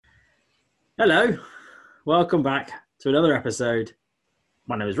Hello, welcome back to another episode.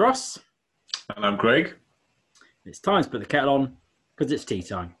 My name is Ross. And I'm Craig. It's time to put the kettle on because it's tea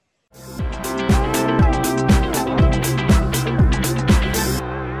time.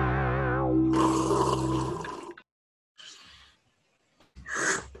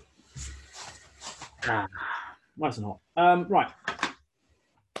 Nice and hot. Right.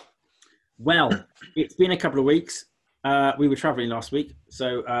 Well, it's been a couple of weeks. We were traveling last week,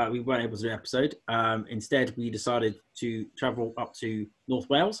 so we weren't able to do an episode. Instead, we decided to travel up to North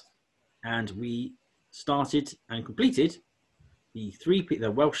Wales, and we started and completed the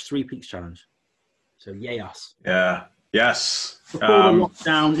Welsh Three Peaks Challenge. So, yay us! Yeah. Yes. Before the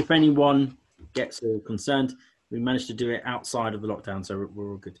lockdown, if anyone gets all concerned, we managed to do it outside of the lockdown, so we're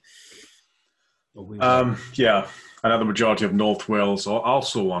all good. Yeah. Another majority of North Wales are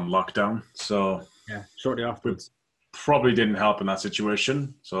also on lockdown, so yeah, shortly afterwards. Probably didn't help in that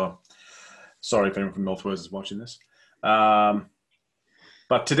situation. So sorry if anyone from North Wales is watching this. But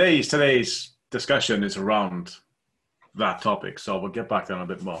today's discussion is around that topic, so we'll get back to that a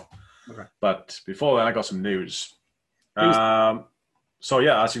bit more. Okay. But before that, I got some news. So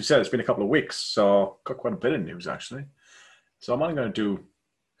yeah, as you said, it's been a couple of weeks, so got quite a bit of news actually. So I'm only going to do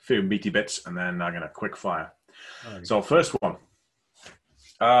a few meaty bits, and then I'm going to quick fire. Right. So first one.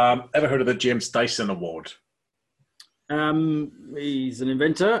 Ever heard of the James Dyson Award? He's an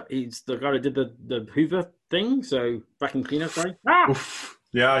inventor. He's the guy that did the Hoover thing. So vacuum cleaner, sorry.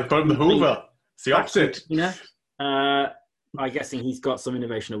 Yeah, I call him the Hoover. It's the opposite. I'm guessing he's got some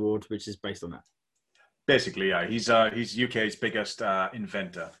innovation award, which is based on that. Basically, yeah. He's UK's biggest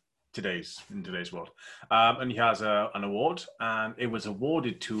inventor in today's world. And he has an award, and it was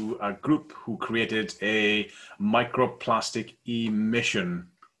awarded to a group who created a microplastic emission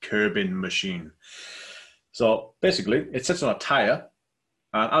curbing machine. So basically, it sits on a tire,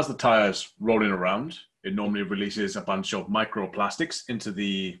 and as the tire's rolling around, it normally releases a bunch of microplastics into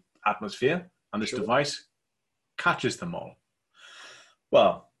the atmosphere, and this device catches them all.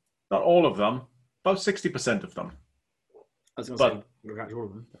 Well, not all of them, about 60% of them. I was going to say, you'll catch all of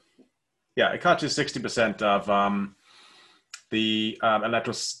them. Yeah, it catches 60% of the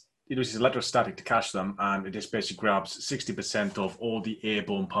it uses electrostatic to catch them, and it just basically grabs 60% of all the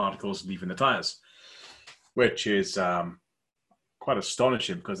airborne particles leaving the tires, which is quite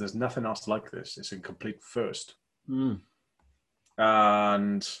astonishing because there's nothing else like this. It's a complete first.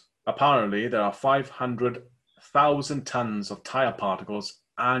 And apparently there are 500,000 tons of tire particles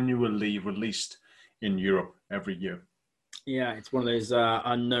annually released in Europe every year. Yeah, it's one of those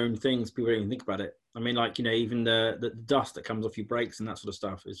unknown things. People don't even think about it. I mean, like, even the dust that comes off your brakes and that sort of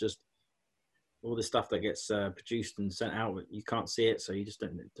stuff is just all the stuff that gets produced and sent out. You can't see it, so you just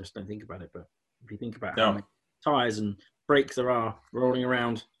don't think about it. But if you think about how many tires and brakes there are rolling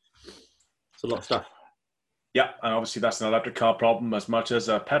around, it's a lot of stuff. Yeah, and obviously that's an electric car problem as much as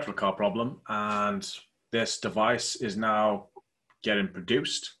a petrol car problem. And this device is now getting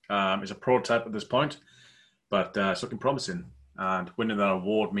produced. It's a prototype at this point, but it's looking promising. And winning that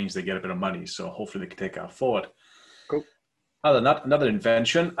award means they get a bit of money, so hopefully they can take that forward. Cool. Other than that, another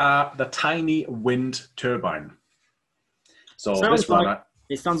invention, the tiny wind turbine. So it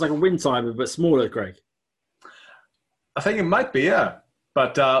sounds like a wind timer, but smaller, Craig. I think it might be, yeah.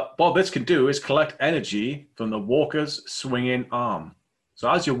 But what this can do is collect energy from the walker's swinging arm. So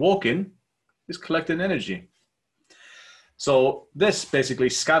as you're walking, it's collecting energy. So this basically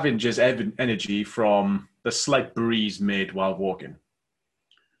scavenges energy from the slight breeze made while walking.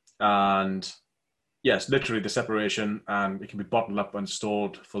 And yes, literally the separation, and it can be bottled up and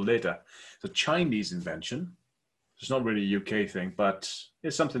stored for later. It's a Chinese invention. It's not really a UK thing, but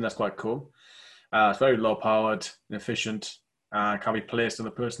it's something that's quite cool. It's very low powered and efficient, can be placed on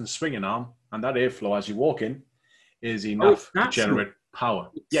the person's swinging arm, and that airflow as you walk in is enough to generate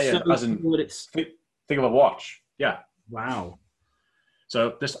power. Yeah, as in, think of a watch. Yeah. Wow.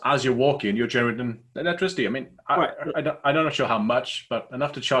 So just as you're walking, you're generating electricity. I mean, I'm not sure how much, but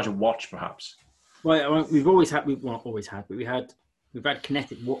enough to charge a watch, perhaps. Well, we've had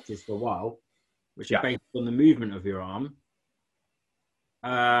kinetic watches for a while, which are based on the movement of your arm.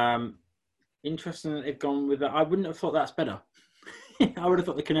 Interesting that they've gone with that. I wouldn't have thought that's better. I would have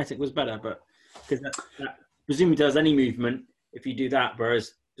thought the kinetic was better, but because that presumably does any movement if you do that,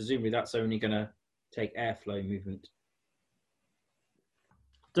 whereas presumably that's only going to take airflow movement.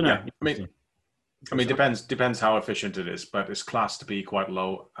 Don't know. Yeah, I mean, depends how efficient it is, but it's classed to be quite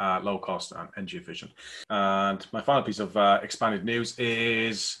low cost and energy efficient. And my final piece of expanded news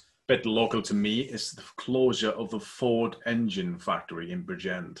is a bit local to me. It's the closure of the Ford engine factory in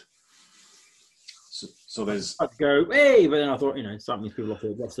Bridgend. So there's I'd go, hey, but then I thought, some of these people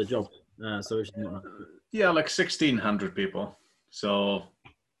have lost their job, so it's not. Yeah, like 1,600 people. So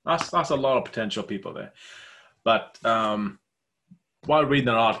that's a lot of potential people there. But while reading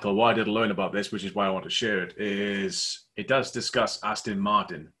an article, what I did learn about this, which is why I want to share it, is it does discuss Aston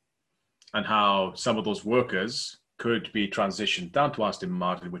Martin and how some of those workers could be transitioned down to Aston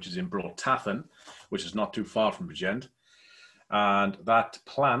Martin, which is in Bro Taffin, which is not too far from Bridgend. And that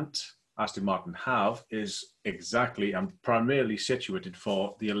plant Aston Martin have is exactly and primarily situated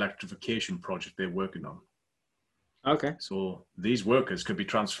for the electrification project they're working on. Okay. So these workers could be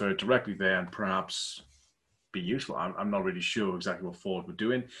transferred directly there and perhaps be useful. I'm not really sure exactly what Ford were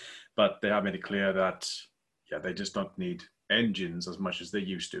doing, but they have made it clear that, they just don't need engines as much as they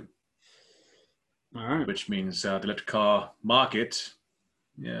used to. All right. Which means the electric car market,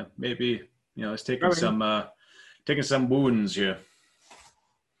 maybe, it's taking some wounds here.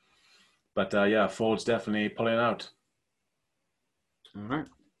 But Ford's definitely pulling out. All right.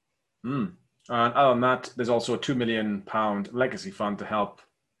 And other than that, there's also a £2 million legacy fund to help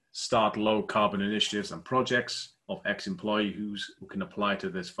start low carbon initiatives and projects of ex-employees who can apply to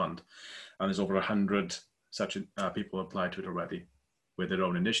this fund. And there's over 100 such people applied to it already with their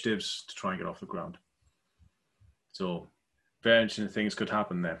own initiatives to try and get off the ground. So very interesting things could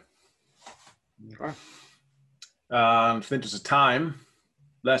happen there. Okay. For the interest of time,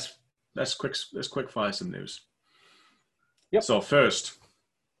 let's quick fire some news. Yep. So first,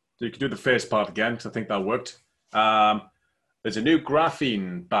 you can do the first part again because I think that worked. There's a new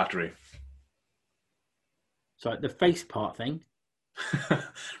graphene battery. So the face part thing.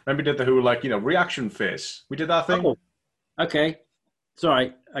 Remember we did the whole reaction face. We did that thing. Oh, okay.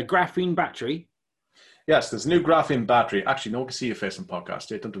 Sorry, a graphene battery. Yes, there's a new graphene battery. Actually, no one can see your face on podcast.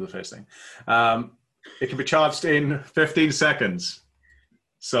 Yeah, don't do the face thing. It can be charged in 15 seconds.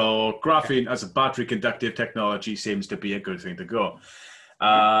 So graphene as a battery conductive technology seems to be a good thing to go.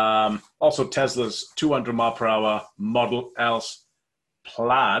 Also, Tesla's 200 mile per hour Model S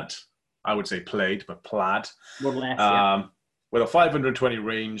Plaid, I would say Plaid, but Plaid, Model S, with a 520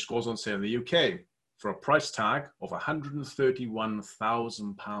 range, goes on sale in the UK for a price tag of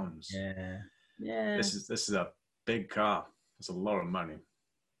 £131,000. Yeah. This is a big car. It's a lot of money.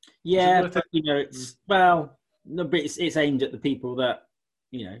 Yeah, but, it's no, but it's aimed at the people that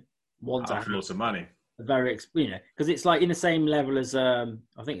want to have lots of money. Very, because it's like in the same level as I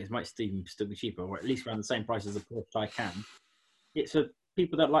think it might even still be cheaper, or at least around the same price as the Porsche Taycan. It's for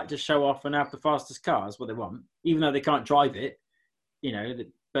people that like to show off and have the fastest cars, what they want, even though they can't drive it,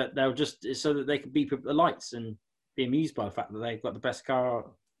 but they'll just so that they can beep the lights and be amused by the fact that they've got the best car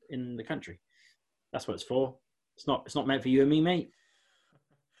in the country. That's what it's for. It's not meant for you and me, mate.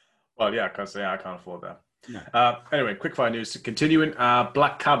 Well, yeah, because I can't afford that. No. Anyway, quickfire news. Continuing,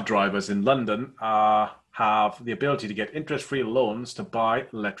 black cab drivers in London have the ability to get interest-free loans to buy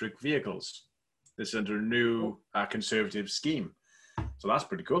electric vehicles. This is under a new conservative scheme. So that's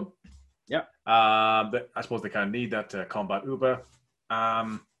pretty cool. Yeah. I suppose they kind of need that to combat Uber.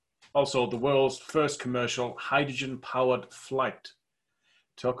 Also, the world's first commercial hydrogen-powered flight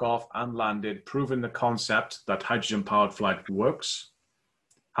took off and landed, proving the concept that hydrogen-powered flight works.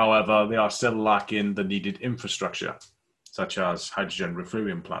 However, they are still lacking the needed infrastructure, such as hydrogen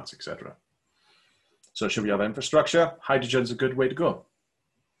refueling plants, etc. So should we have infrastructure? Hydrogen's a good way to go.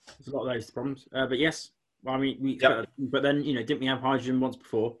 There's a lot of those problems. But yes, well, I mean, Yep. but then, didn't we have hydrogen once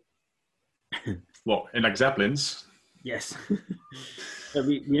before? Well, in like Zeppelins. Yes. So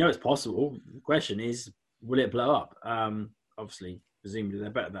we know it's possible. The question is, will it blow up? Obviously, presumably they're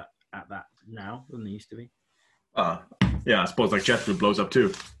better at that now than they used to be. Yeah, I suppose like jet fuel blows up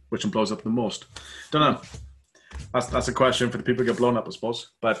too. Which one blows up the most? Don't know. That's a question for the people who get blown up, I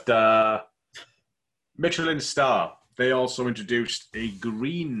suppose. But Michelin Star, they also introduced a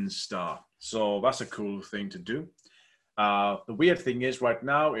green star. So that's a cool thing to do. The weird thing is right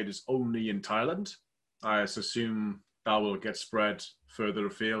now it is only in Thailand. I assume that will get spread further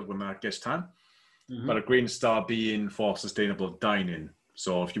afield when that gets time. Mm-hmm. But a green star being for sustainable dining.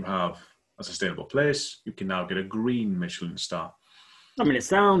 So if you have a sustainable place, you can now get a green Michelin star. I mean, it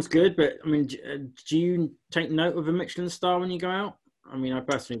sounds good, but I mean, do you take note of a Michelin star when you go out? I mean, I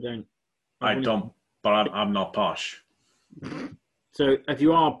personally don't. I don't, but I'm not posh. So if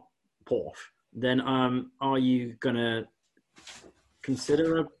you are posh, then are you gonna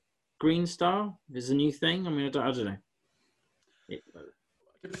consider a green star as a new thing? I mean, I don't know. It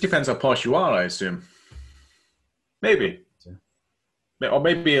depends how posh you are, I assume. Maybe. Or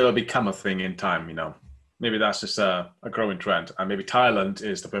maybe it'll become a thing in time, Maybe that's just a growing trend. And maybe Thailand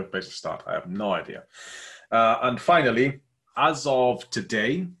is the perfect place to start. I have no idea. And finally, as of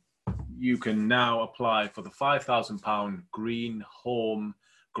today, you can now apply for the £5,000 Green Home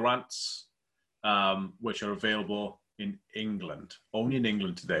grants, which are available in England, only in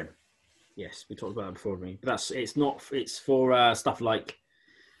England today. Yes, we talked about that before. It's for stuff like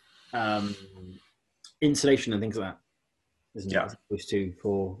insulation and things like that, isn't it? Yeah. As opposed to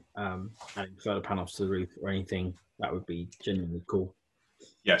for adding solar panels to the roof or anything that would be genuinely cool.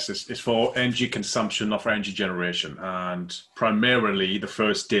 Yes, it's for energy consumption, not for energy generation. And primarily, the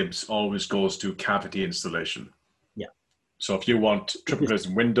first dibs always goes to cavity insulation. Yeah. So if you want triple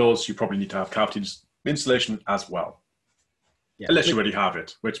glazing windows, you probably need to have cavity insulation as well. Yeah. Unless you already have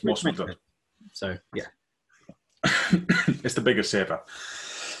it, which most people don't. So, yeah. It's the biggest saver.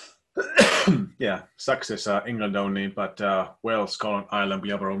 Yeah, sucks it's England only, but Wales, Scotland, Ireland, we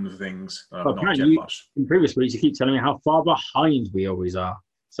have our own things. Not yet much. In previous weeks, you keep telling me how far behind we always are.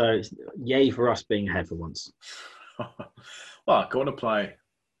 So it's yay for us being ahead for once. Well, go and apply.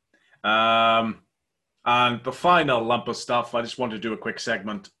 And the final lump of stuff, I just want to do a quick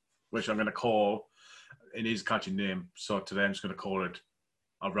segment, which I'm going to call, it needs a catchy name. So today I'm just going to call it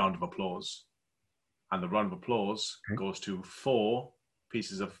a round of applause. And the round of applause goes to 4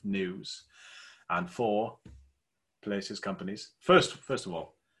 pieces of news and 4 places, companies. First of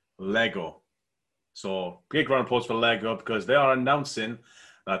all, Lego. So big round of applause for Lego because they are announcing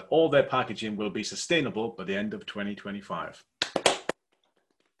that all their packaging will be sustainable by the end of 2025. You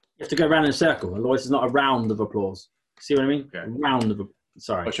have to go around in a circle, otherwise it's not a round of applause. See what I mean? Okay. A round of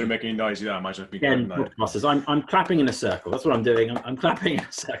sorry. I shouldn't make any noise either. I might just be I'm clapping in a circle. That's what I'm doing. I'm clapping in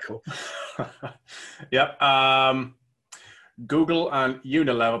a circle. Yep. Google and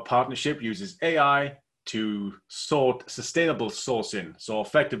Unilever partnership uses AI to sort sustainable sourcing. So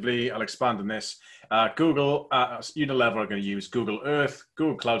effectively, I'll expand on this. Google, Unilever are going to use Google Earth,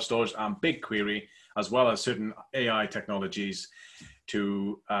 Google Cloud Storage, and BigQuery, as well as certain AI technologies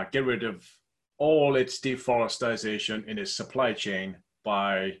to get rid of all its deforestation in its supply chain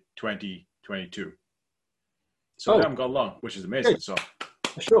by 2022. So they haven't got long, which is amazing. Good. So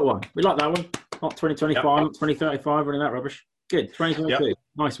a short one. We like that one. Not 2025, not 2035, or any of that rubbish. Good. 2022. Yep.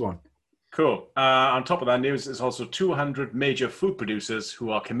 Nice one. Cool. On top of that news, there's also 200 major food producers who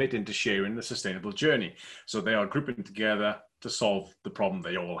are committed to sharing the sustainable journey. So they are grouping together to solve the problem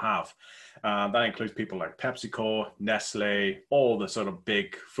they all have. That includes people like PepsiCo, Nestle, all the sort of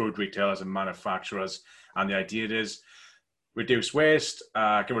big food retailers and manufacturers. And the idea is reduce waste,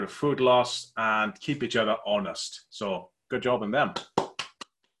 get rid of food loss, and keep each other honest. So good job on them.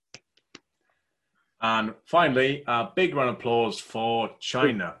 And finally, a big round of applause for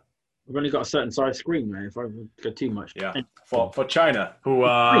China. We've only got a certain size screen, man. If I go too much. Yeah, for China, who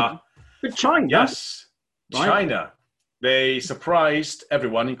are... But China? Yes, right? China. They surprised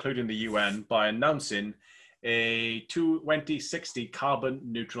everyone, including the UN, by announcing a 2060 carbon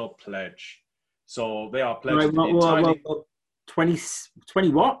neutral pledge. So they are pledging entirely... 20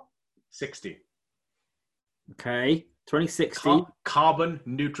 what? 60. Okay, 2060. Carbon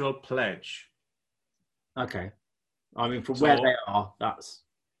neutral pledge. Okay. I mean, from where they are, that's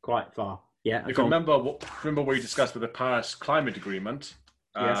quite far. Yeah. If you remember what we discussed with the Paris Climate Agreement,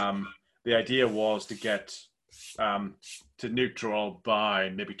 yes. The idea was to get to neutral by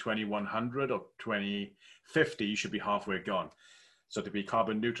maybe 2100 or 2050. You should be halfway gone. So to be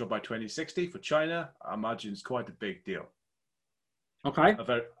carbon neutral by 2060 for China, I imagine it's quite a big deal. Okay.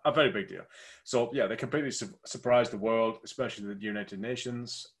 A very big deal. So yeah, they completely surprised the world, especially the United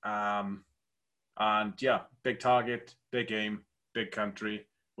Nations. And yeah, big target, big aim, big country.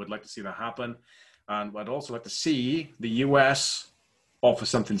 Would like to see that happen. And I'd also like to see the US offer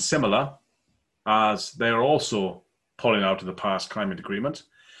something similar, as they're also pulling out of the Paris Climate Agreement.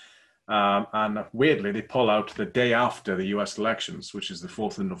 And weirdly, they pull out the day after the US elections, which is the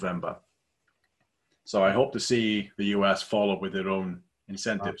 4th of November. So I hope to see the US follow with their own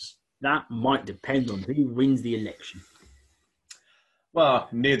incentives. That might depend on who wins the election. Well,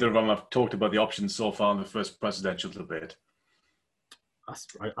 neither of them have talked about the options so far in the first presidential debate. That's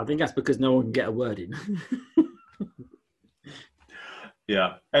right. I think that's because no one can get a word in.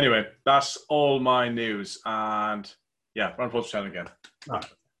 Yeah. Anyway, that's all my news. And yeah, round of applause for China again. Right.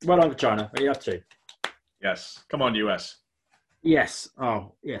 Well done, China. What are you up to? Yes. Come on, US. Yes.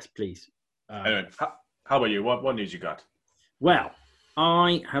 Oh, yes, please. Anyway, how about you? What news you got? Well,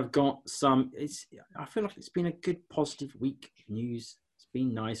 I have got some. I feel like it's been a good, positive week of news. It's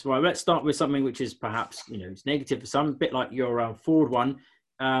been nice. Well, let's start with something which is perhaps, it's negative for some, a bit like your Ford one.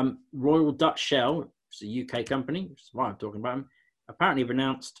 Royal Dutch Shell, which is a UK company, which is why I'm talking about them, apparently have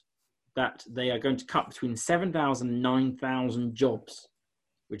announced that they are going to cut between 7,000 and 9,000 jobs,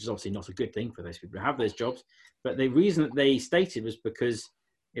 which is obviously not a good thing for those people who have those jobs. But the reason that they stated was because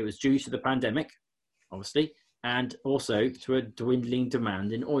It was due to the pandemic, obviously, and also to a dwindling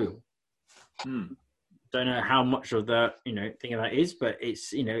demand in oil. Don't know how much of the thing of that is, but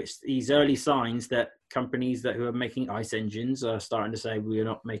it's it's these early signs that companies who are making ICE engines are starting to say we're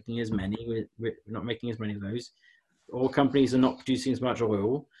not making as many. We're not making as many of those. All companies are not producing as much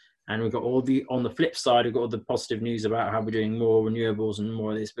oil, and we've got on the flip side, we've got all the positive news about how we're doing more renewables and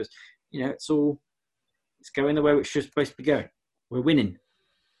more of this. But it's going the way it's just supposed to be going. We're winning.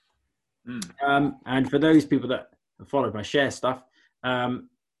 And for those people that have followed my share stuff.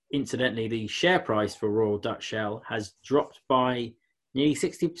 Incidentally, the share price for Royal Dutch Shell has dropped by nearly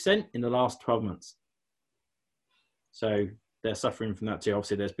 60% in the last 12 months. So they're suffering from that too.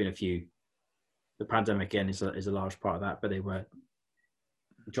 Obviously, there's been a few. The pandemic again is a large part of that, but they were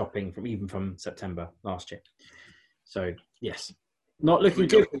dropping from September last year. So yes, not looking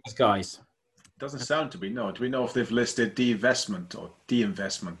good for these guys. Doesn't sound to be. No. Do we know if they've listed divestment or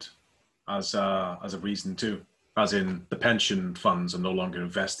de-investment as a reason too? As in the pension funds are no longer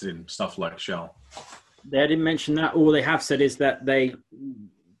invested in stuff like Shell. They didn't mention that. All they have said is that they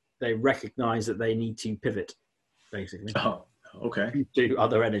recognise that they need to pivot, basically. Oh, okay. To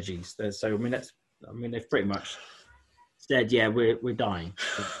other energies. So they've pretty much said, yeah, we're dying.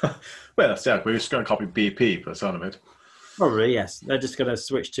 Well, we're just going to copy BP for the sound of it. Probably, yes. They're just going to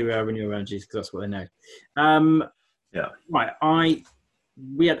switch to renewable energies because that's what they know. Yeah. Right.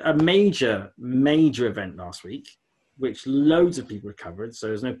 We had a major event last week, which loads of people have covered, so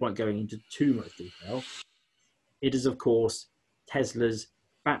there's no point going into too much detail. It is, of course, Tesla's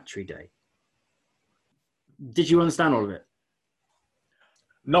Battery Day. Did you understand all of it?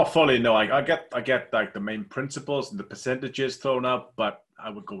 Not fully, no. I get like the main principles and the percentages thrown up, but I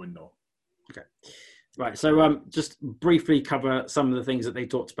would go in no. Okay. Right, so just briefly cover some of the things that they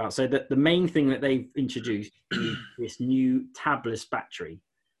talked about. So the main thing that they've introduced is this new tabless battery.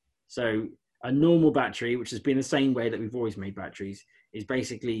 So a normal battery, which has been the same way that we've always made batteries, is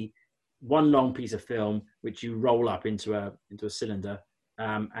basically one long piece of film which you roll up into a cylinder,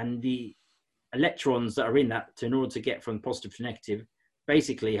 and the electrons that are in that, in order to get from positive to negative,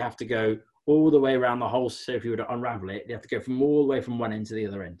 basically have to go all the way around the whole. So if you were to unravel it, they have to go from all the way from one end to the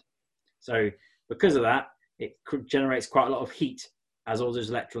other end. So because of that, it generates quite a lot of heat as all those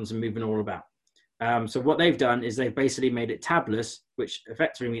electrons are moving all about. So what they've done is they've basically made it tabless, which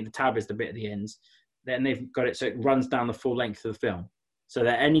effectively means the tab is the bit at the ends. Then they've got it so it runs down the full length of the film. So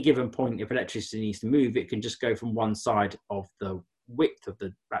that at any given point, if electricity needs to move, it can just go from one side of the width of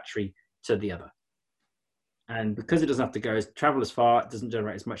the battery to the other. And because it doesn't have to travel as far, it doesn't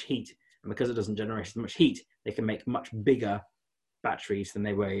generate as much heat. And because it doesn't generate as much heat, they can make much bigger batteries than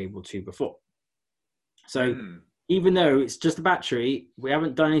they were able to before. So even though it's just a battery, we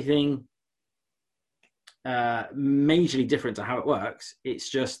haven't done anything majorly different to how it works. It's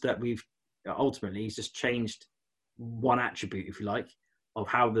just that we've ultimately just changed one attribute, if you like, of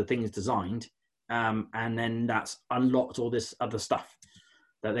how the thing is designed. And then that's unlocked all this other stuff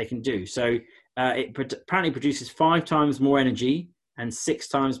that they can do. So it apparently produces 5 times more energy and 6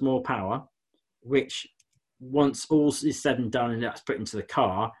 times more power, which once all is said and done and that's put into the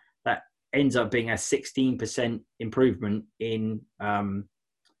car, that ends up being a 16% improvement in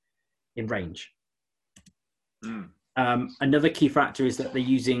range. Another key factor is that they're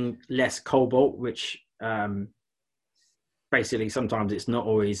using less cobalt, which basically sometimes it's not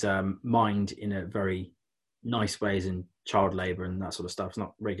always mined in a very nice way, as in child labor and that sort of stuff. It's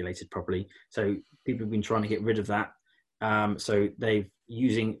not regulated properly. So people have been trying to get rid of that. So they're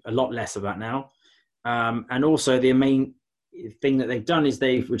using a lot less of that now. And also the main thing that they've done is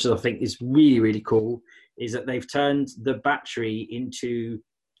which I think is really, really cool, is that they've turned the battery into,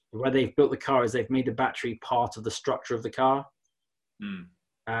 where they've built the car is they've made the battery part of the structure of the car.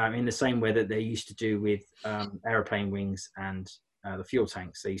 In the same way that they used to do with aeroplane wings and the fuel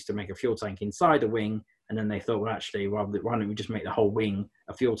tanks. They used to make a fuel tank inside a wing, and then they thought, well, actually, why don't we just make the whole wing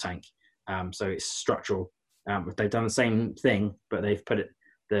a fuel tank? So it's structural. They've done the same thing, but they've put it,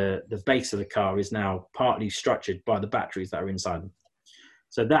 the base of the car is now partly structured by the batteries that are inside them.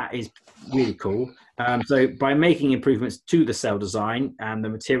 So that is really cool. So by making improvements to the cell design and the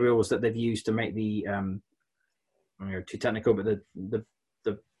materials that they've used to make the, I'm going to go too technical, but the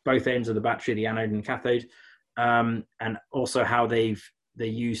both ends of the battery, the anode and the cathode, and also how they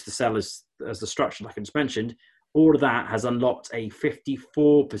use the cell as the structure, like I just mentioned, all of that has unlocked a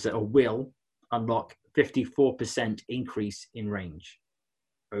 54%, or will unlock 54% increase in range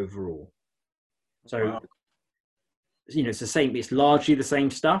overall. So, wow. It's the same, it's largely the same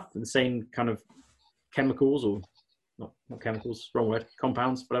stuff, the same kind of chemicals, or not chemicals, wrong word,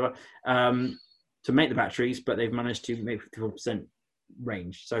 compounds, whatever, to make the batteries, but they've managed to make 54%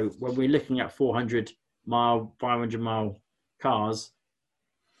 range. So when we're looking at 400-mile, 500-mile cars,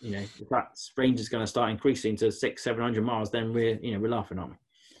 you know, if that range is going to start increasing to 600-700 miles, then we're laughing, aren't we?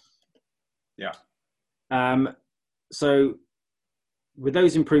 Yeah. So with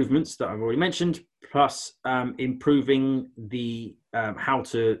those improvements that I've already mentioned, plus improving the how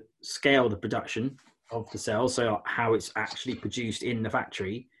to scale the production of the cells, so how it's actually produced in the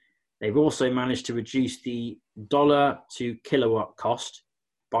factory, they've also managed to reduce the dollar to kilowatt cost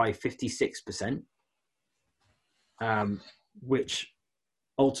by 56%, which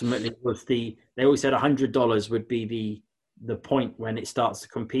ultimately was they always said $100 would be the point when it starts to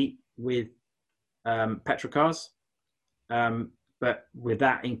compete with petrol cars. But with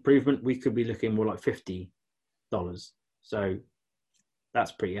that improvement, we could be looking more like $50. So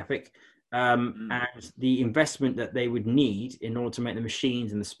that's pretty epic. And the investment that they would need in order to make the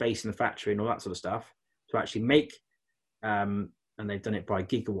machines and the space in the factory and all that sort of stuff to actually make, and they've done it by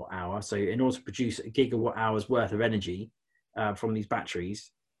gigawatt hour. So in order to produce a gigawatt hour's worth of energy from these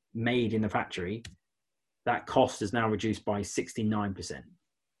batteries made in the factory, that cost is now reduced by 69%.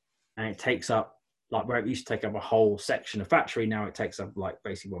 And it takes up, like where it used to take up a whole section of factory, now it takes up like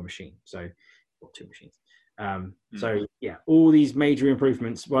basically one machine. So, or two machines. So yeah, all these major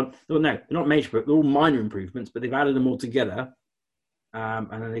improvements, well, no, they're not major, but they're all minor improvements, but they've added them all together.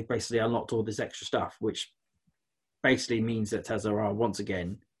 And then they've basically unlocked all this extra stuff, which basically means that Tesla are once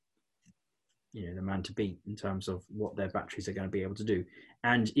again, you know, the man to beat in terms of what their batteries are going to be able to do.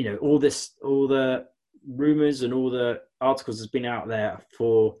 And, you know, all the rumors and all the articles that's been out there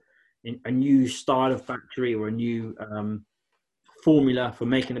for a new style of battery or a new formula for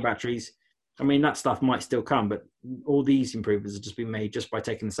making the batteries. I mean, that stuff might still come, but all these improvements have just been made just by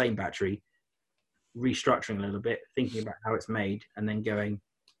taking the same battery, restructuring a little bit, thinking about how it's made, and then going,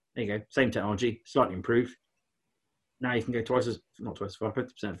 there you go, same technology, slightly improved. Now you can go not twice as far,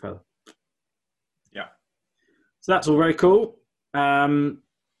 50% further. Yeah. So that's all very cool. In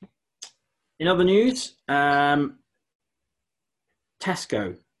other news, Tesco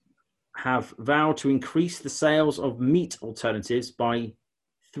have vowed to increase the sales of meat alternatives by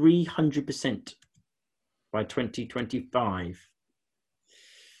 300% by 2025.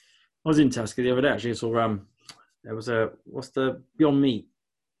 I was in Tesco the other day, actually. So there was what's the Beyond Meat?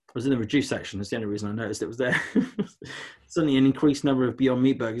 I was in the reduced section. That's the only reason I noticed it was there. Suddenly an increased number of Beyond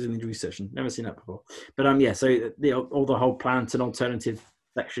Meat burgers in the reduced section. Never seen that before. But yeah, so all the whole plant and alternative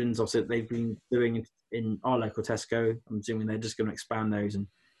sections, also they've been doing in our local Tesco. I'm assuming they're just going to expand those and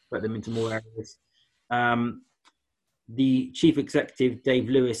put them into more areas. The chief executive, Dave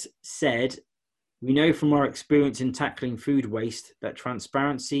Lewis, said, "We know from our experience in tackling food waste that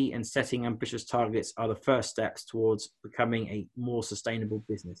transparency and setting ambitious targets are the first steps towards becoming a more sustainable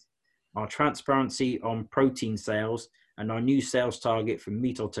business. Our transparency on protein sales and our new sales target for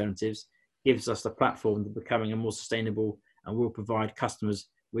meat alternatives gives us the platform to becoming a more sustainable and will provide customers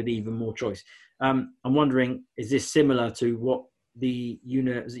with even more choice." I'm wondering, is this similar to what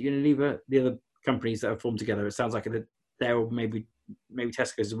is it Unilever, the other companies that have formed together? It sounds like they're maybe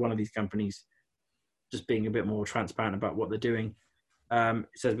Tesco is one of these companies just being a bit more transparent about what they're doing. It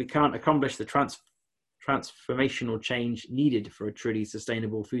says, "We can't accomplish the transformational change needed for a truly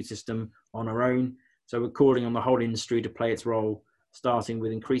sustainable food system on our own. So we're calling on the whole industry to play its role, starting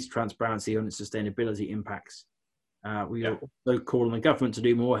with increased transparency on its sustainability impacts. We also call on the government to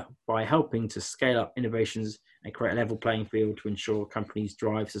do more by helping to scale up innovations and create a level playing field to ensure companies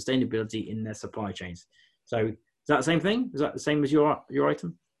drive sustainability in their supply chains." So is that the same thing? Is that the same as your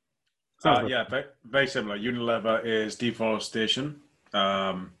item? Yeah, very similar. Unilever is deforestation,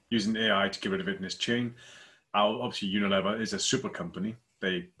 using AI to get rid of it in its chain. Obviously, Unilever is a super company.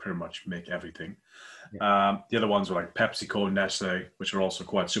 They pretty much make everything. Yeah. The other ones are like PepsiCo, Nestle, which are also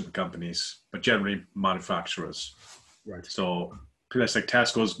quite super companies, but generally manufacturers. Right. So places like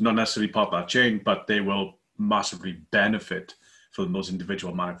Tesco's not necessarily part of that chain, but they will massively benefit from those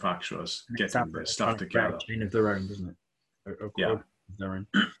individual manufacturers getting their stuff together. A chain of their own, doesn't it? Yeah. Their own.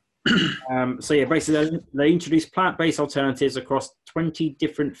 So yeah, basically they introduced plant-based alternatives across 20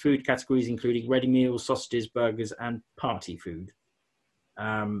 different food categories, including ready meals, sausages, burgers, and party food.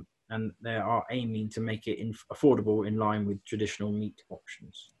 And they are aiming to make it affordable in line with traditional meat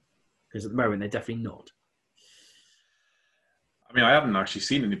options, because at the moment they're definitely not. I mean, I haven't actually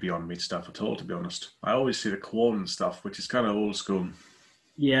seen any Beyond Meat stuff at all, to be honest. I always see the Quorn stuff, which is kind of old school.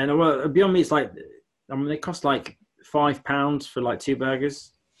 Yeah, no, well, Beyond Meat's like, I mean, they cost like £5 for like 2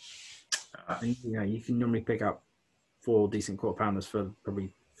 burgers. And, you know, you can normally pick up 4 decent quarter pounders for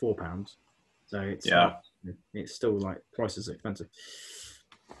probably £4. So it's still like twice as expensive.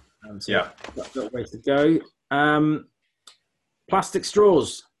 So that's a ways to go. plastic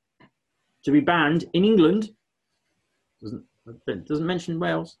straws to be banned in England. Doesn't mention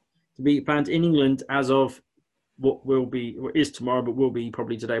Wales. To be banned in England as of what is tomorrow, but will be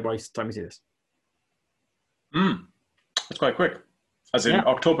probably today by the time you see this. That's quite quick. As in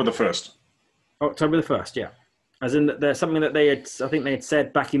October the 1st. October the 1st, yeah. As in there's something that I think they had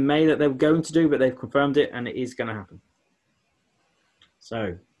said back in May that they were going to do, but they've confirmed it and it is going to happen.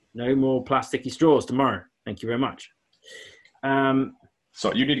 So no more plasticky straws tomorrow. Thank you very much.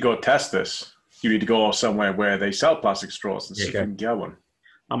 So you need to go test this. You need to go somewhere where they sell plastic straws and see if you can get one.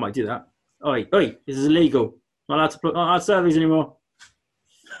 I might do that. Oi, this is illegal. Not allowed to serve these anymore.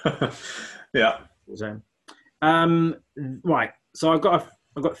 Yeah. Right. So I've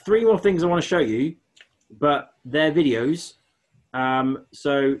got 3 more things I want to show you, but they're videos. I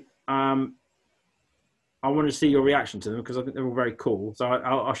want to see your reaction to them because I think they're all very cool. So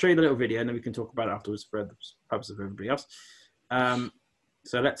I'll show you the little video and then we can talk about it afterwards for the purpose of everybody else.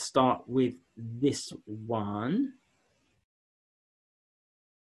 So let's start with this one.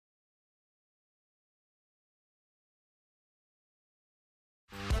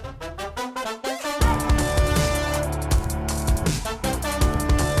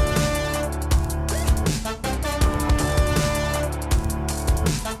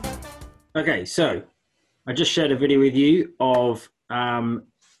 Okay, so I just shared a video with you of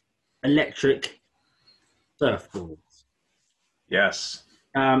electric surfboards. Yes.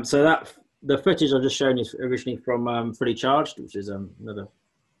 So that the footage I've just shown is originally from Fully Charged, which is another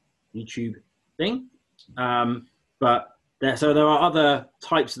YouTube thing. But there are other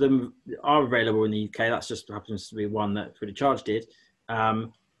types of them that are available in the UK. That's just happens to be one that Fully Charged did.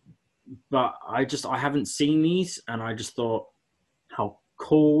 But I haven't seen these, and I just thought, how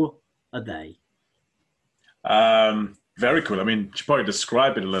cool are they? Very cool. I mean, you should probably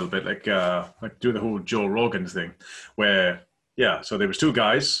describe it a little bit, like do the whole Joe Rogan thing, where so there was 2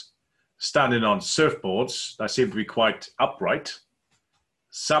 guys standing on surfboards that seemed to be quite upright,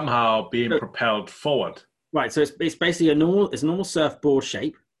 somehow being propelled forward. Right. So it's basically a normal surfboard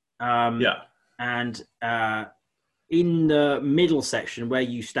shape. And in the middle section where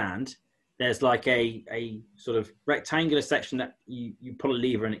you stand, there's like a sort of rectangular section that you pull a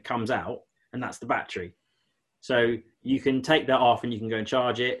lever and it comes out, and that's the battery. So you can take that off and you can go and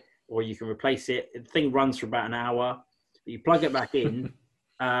charge it, or you can replace it. The thing runs for about an hour. You plug it back in,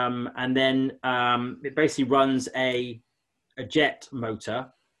 and then it basically runs a jet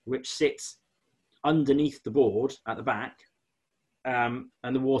motor, which sits underneath the board at the back, and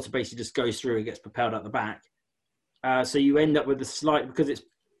the water basically just goes through and gets propelled out the back. So you end up with a slight, because it's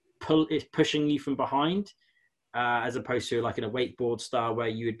pushing you from behind, as opposed to like in a wakeboard style where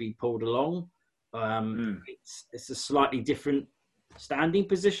you would be pulled along. It's a slightly different standing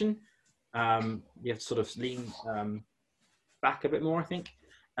position. You have to sort of lean back a bit more, I think.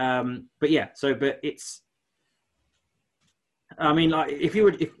 But it's, I mean, like if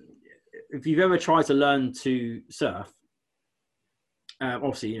you've ever tried to learn to surf,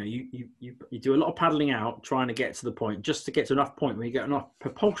 obviously, you do a lot of paddling out, trying to get to the point, just to get to enough point where you get enough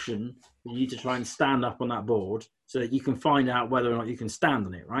propulsion for you to try and stand up on that board so that you can find out whether or not you can stand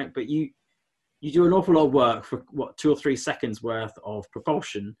on it, right? But you do an awful lot of work for 2 or 3 seconds worth of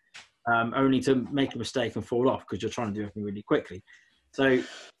propulsion, only to make a mistake and fall off because you're trying to do everything really quickly. So,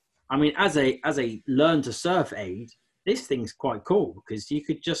 I mean, as a learn to surf aid, this thing's quite cool because you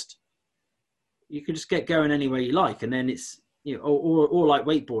could just get going any way you like, and then it's, or like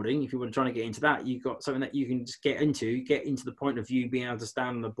wakeboarding, if you were trying to get into that, you've got something that you can just get into the point of view, being able to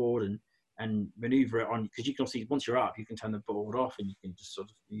stand on the board and maneuver it on, because you can obviously, once you're up, you can turn the board off and you can just sort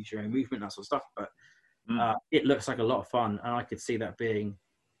of use your own movement, that sort of stuff. But it looks like a lot of fun, and I could see that being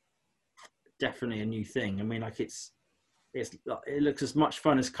definitely a new thing. I mean, like it looks as much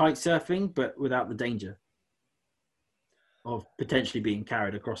fun as kite surfing, but without the danger of potentially being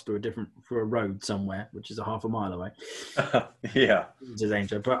carried across to a road somewhere, which is a half a mile away. Yeah, it's a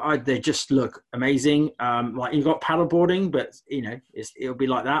danger. But they just look amazing. Like you've got paddleboarding, but it'll be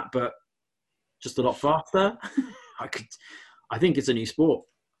like that, but just a lot faster. I think it's a new sport.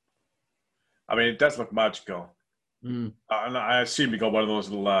 I mean, it does look magical. And I assume you got one of those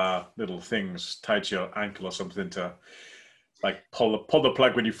little things tied to your ankle or something to like pull the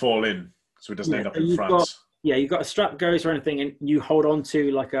plug when you fall in, so it doesn't end up in France. You've got a strap goes or anything, and you hold on to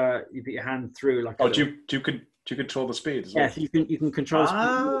you put your hand through like. Do you control the speed as well? Yes, you can control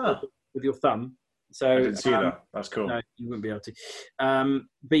the speed with your thumb. So I didn't see that. That's cool. No, you wouldn't be able to.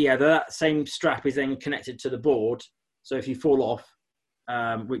 But yeah, that same strap is then connected to the board. So if you fall off,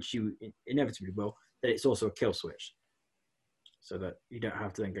 which you inevitably will, then it's also a kill switch, so that you don't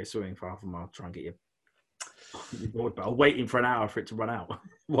have to then go swimming for half a mile to try and get your Bored, but I'm waiting for an hour for it to run out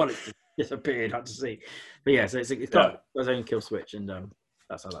while it's just disappeared. I had to see. But yeah, so it's got its own kill switch, and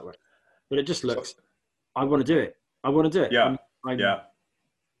that's how that works. But it just looks. I want to do it. I want to do it. Yeah.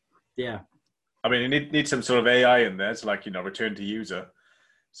 Yeah. I mean, you need some sort of AI in there. It's like, return to user.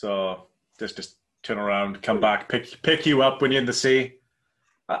 So just turn around, come back, pick you up when you're in the sea.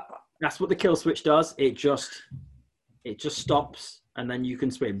 That's what the kill switch does. It just stops, and then you can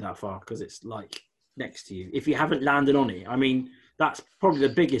swim that far because it's like next to you. If you haven't landed on it, I mean, that's probably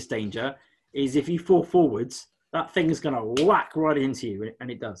the biggest danger. Is if you fall forwards, that thing is going to whack right into you, and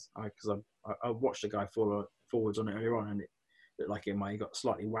it does. Because I watched a guy fall forwards on it earlier on, and it looked like it might have got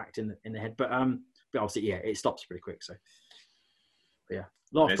slightly whacked in the head. But obviously, yeah, it stops pretty quick. So, but yeah,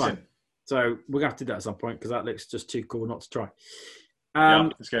 a lot of fun. So we're gonna have to do that at some point because that looks just too cool not to try.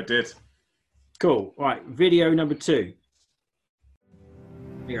 Let's get it. Cool. All right, video number 2.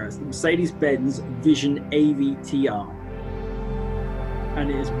 Here it's the Mercedes-Benz Vision AVTR, and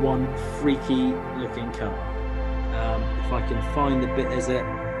it is one freaky looking car. If I can find the bit,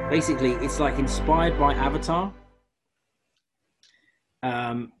 basically it's like inspired by Avatar.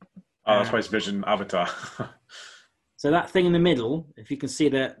 That's why it's Vision Avatar. So that thing in the middle, if you can see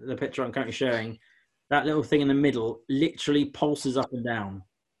the picture I'm currently showing, that little thing in the middle literally pulses up and down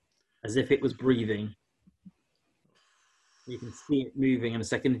as if it was breathing. You can see it moving in a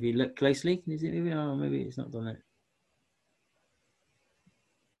second if you look closely. Can you see it moving? Oh, maybe it's not done it.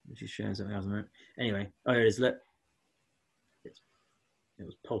 Which is showing something else. Anyway, here it is. Look. It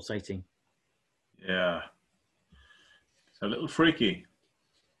was pulsating. Yeah. It's a little freaky.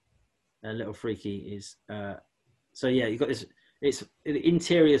 A little freaky is... so yeah, you've got this... The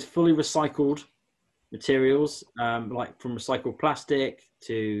interior is fully recycled materials, like from recycled plastic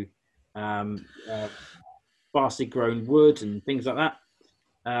to vastly grown wood and things like that.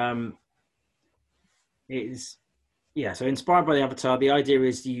 So inspired by the Avatar, the idea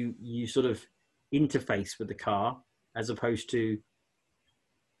is you sort of interface with the car as opposed to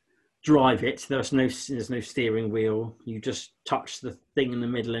drive it. There's no steering wheel. You just touch the thing in the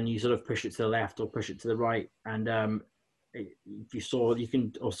middle and you sort of push it to the left or push it to the right. And if you saw, you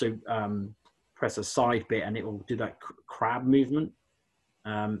can also press a side bit and it will do that crab movement.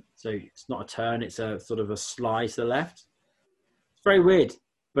 So it's not a turn, it's a sort of a slide to the left. It's very weird,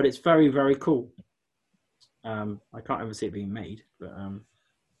 but it's very, very cool. I can't ever see it being made, but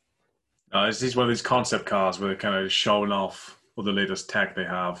this is one of these concept cars where they're kind of showing off all the latest tech they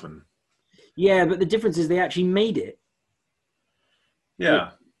have. And yeah, but the difference is they actually made it.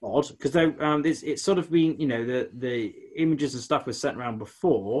 Yeah. Odd, because it's sort of been, the images and stuff was sent around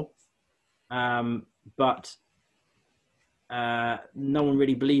before, but no one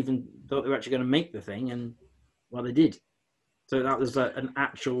really believed and thought they were actually going to make the thing, and well, they did. So that was an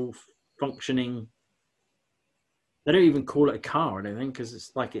actual functioning. They don't even call it a car, I don't think, because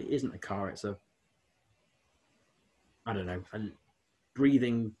it's like it isn't a car. It's a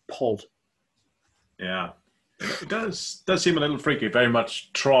breathing pod. Yeah. It does seem a little freaky. Very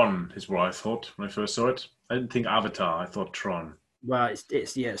much Tron is what I thought when I first saw it. I didn't think Avatar. I thought Tron. Well,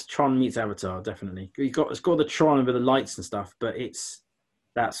 it's Tron meets Avatar, definitely. It's got the Tron with the lights and stuff, but it's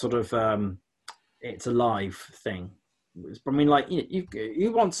that sort of it's a live thing. I mean, like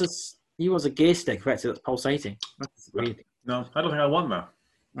you want a gear stick effectively that's pulsating. That's weird. No, I don't think I want that.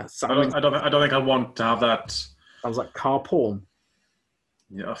 I don't think I want to have that. Sounds like car porn.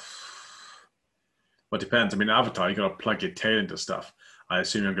 Yeah. Well, it depends. I mean, Avatar, you got to plug your tail into stuff. I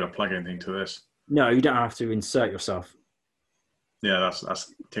assume you're going to plug anything to this. No, you don't have to insert yourself. Yeah,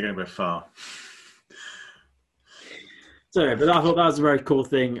 that's taking it a bit far. So, but I thought that was a very cool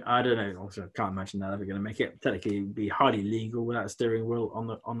thing. I don't know. Also, I can't imagine that ever going to make it. Technically, it would be highly legal without a steering wheel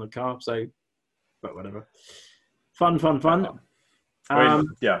on the car. So, but whatever. Fun.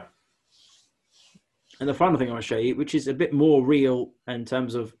 Yeah. And the final thing I want to show you, which is a bit more real in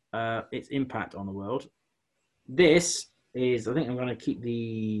terms of its impact on the world. This is, I think I'm going to keep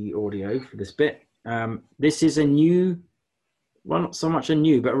the audio for this bit. This is a new, well, not so much a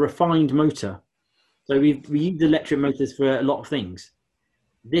new, but a refined motor. So we use electric motors for a lot of things.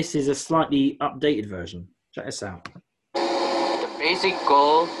 This is a slightly updated version. Check this out. The basic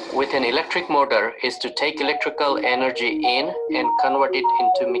goal with an electric motor is to take electrical energy in and convert it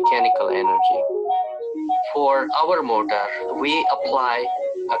into mechanical energy. For our motor, we apply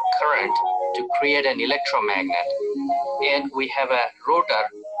a current to create an electromagnet, and we have a rotor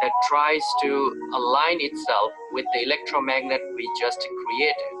that tries to align itself with the electromagnet we just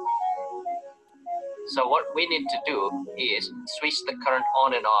created. So what we need to do is switch the current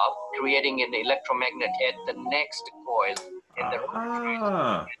on and off, creating an electromagnet at the next coil in the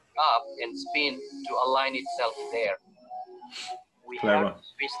rotor. up and spin to align itself there. We Clever. have to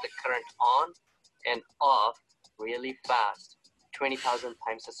switch the current on and off really fast, 20,000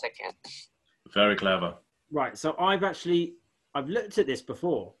 times a second. Very clever. Right. So I've looked at this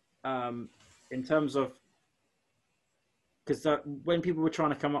before, in terms of, because when people were trying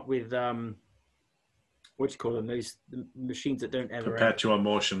to come up with what do you call them? The machines that don't ever end. Perpetual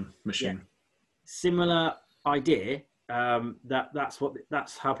motion machine. Yeah. Similar idea.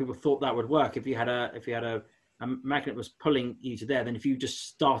 That's how people thought that would work. If you had a magnet was pulling you to there, then if you just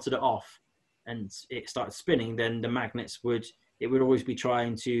started it off and it started spinning, then the magnets would always be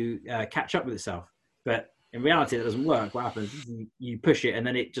trying to catch up with itself. But in reality, that doesn't work. What happens is you push it and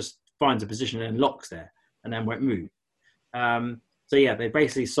then it just finds a position and locks there and then won't move. So yeah, they're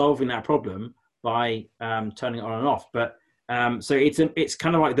basically solving that problem by turning it on and off. But so it's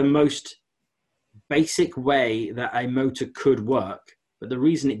kind of like the most basic way that a motor could work. But the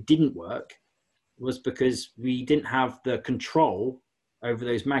reason it didn't work was because we didn't have the control over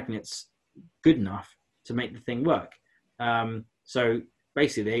those magnets good enough to make the thing work. So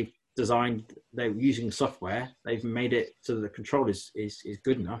basically, they're using software. They've made it so that the control is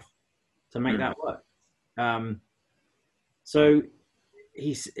good enough to make that work. So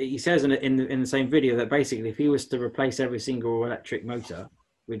he says in the same video that basically if he was to replace every single electric motor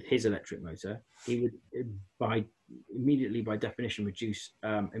with his electric motor, he would immediately by definition reduce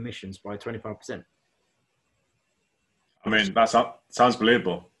emissions by 25%. I mean, that sounds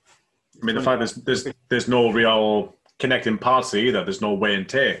believable. I mean, the fact there's no real connecting parts either. There's no wear and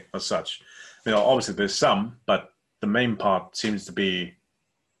tear as such. You know, obviously there's some, but the main part seems to be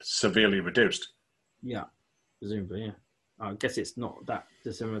severely reduced. Yeah, presumably, yeah. I guess it's not that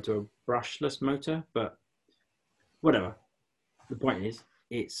dissimilar to a brushless motor, but whatever. The point is,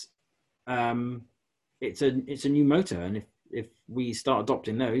 it's a new motor, and if we start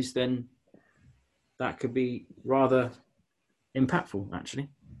adopting those, then that could be rather impactful, actually.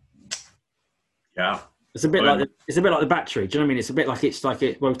 Yeah, it's a bit like the battery. Do you know what I mean? It's a bit like we've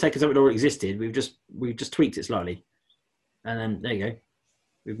taken something that already existed, we've just tweaked it slightly, and then there you go.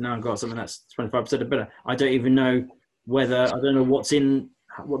 We've now got something that's 25% better. I don't even know what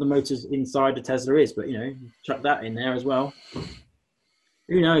the motors inside the Tesla is, but chuck that in there as well.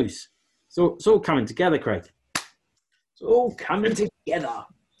 Who knows? It's all coming together, Craig. It's all coming together.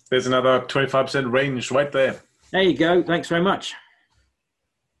 There's another 25% range right there. There you go. Thanks very much.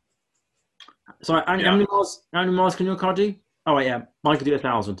 So how many miles can your car do? Oh wait, yeah, mine can do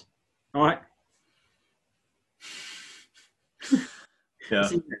 1,000. All right. Yeah.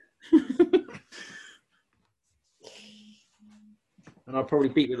 And I'll probably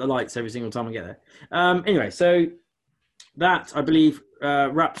beat with the lights every single time I get there. Anyway, so that, I believe,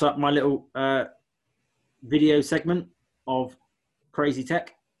 wraps up my little video segment of Crazy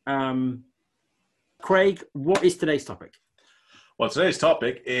Tech. Craig, what is today's topic? Well, today's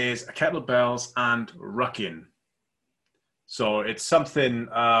topic is kettlebells and rucking. So it's something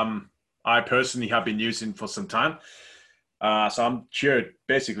I personally have been using for some time. So I'm here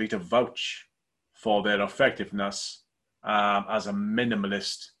basically to vouch for their effectiveness as a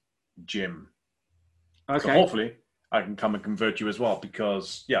minimalist gym. Okay. So hopefully I can come and convert you as well,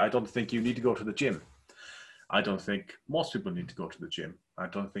 because I don't think you need to go to the gym. I don't think most people need to go to the gym. I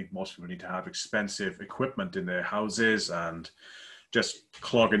don't think most people need to have expensive equipment in their houses and just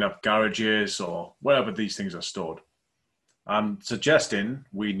clogging up garages or wherever these things are stored. I'm suggesting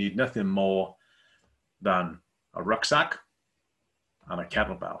we need nothing more than a rucksack and a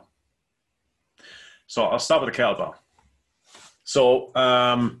kettlebell. So I'll start with a kettlebell. So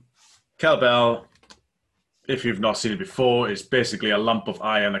kettlebell, if you've not seen it before, is basically a lump of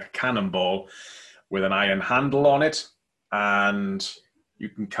iron, like a cannonball, with an iron handle on it, and you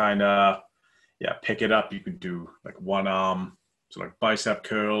can kind of pick it up. You can do like one arm, so like bicep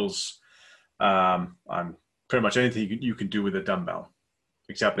curls, and pretty much anything you can do with a dumbbell,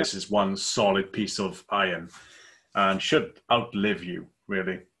 except this is one solid piece of iron and should outlive you,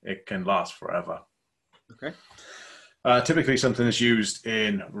 really. It can last forever. Okay. Typically something that's used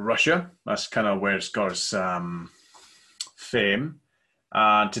in Russia. That's kind of where it's got its fame.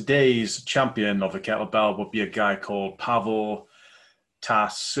 And today's champion of the kettlebell would be a guy called Pavel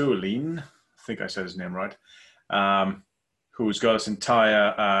Tsatsouline. I think I said his name right. Who's got this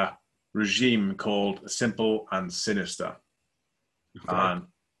entire regime called Simple and Sinister. Okay. And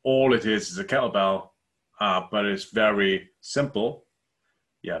all it is a kettlebell, but it's very simple,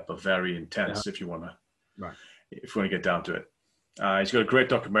 but very intense if you want to get down to it. He's got a great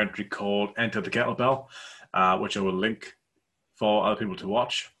documentary called Enter the Kettlebell, which I will link for other people to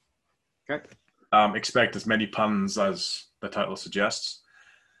watch. Okay. Expect as many puns as the title suggests.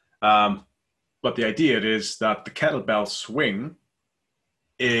 But the idea is that the kettlebell swing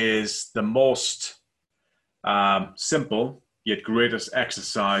is the most simple yet greatest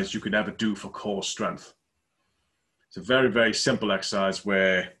exercise you could ever do for core strength. It's a very, very simple exercise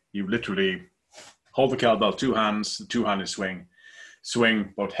where you literally hold the kettlebell, two hands, the two-handed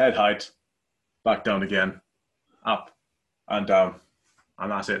swing about head height, back down again, up and down,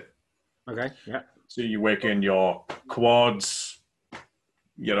 and that's it. Okay, yeah. So you work in your quads,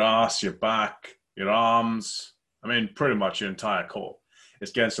 your ass, your back, your arms. I mean, pretty much your entire core.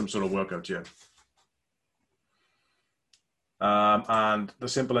 It's getting some sort of workout here. And the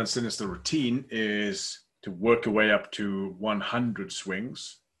simple and sinister routine is to work your way up to 100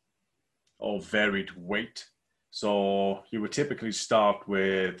 swings of varied weight. So you would typically start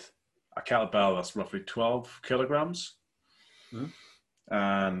with a kettlebell that's roughly 12 kilograms,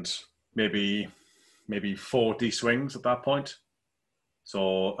 and maybe 40 swings at that point.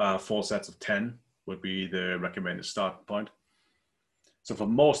 So 4 sets of 10 would be the recommended starting point. So for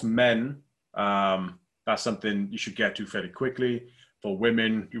most men, that's something you should get to fairly quickly. For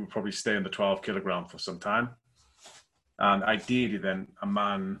women, you would probably stay on the 12 kilogram for some time. And ideally then a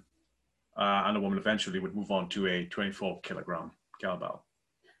man and a woman eventually would move on to a 24 kilogram kettlebell.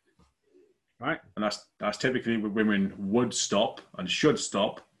 Right. And that's typically where women would stop and should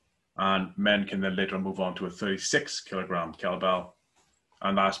stop. And men can then later move on to a 36 kilogram kettlebell.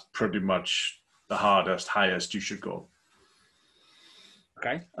 And that's pretty much the highest you should go.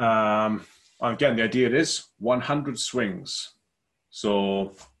 Okay. Again, the idea is 100 swings.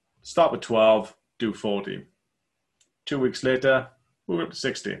 So start with 12, do 40. 2 weeks later, move up to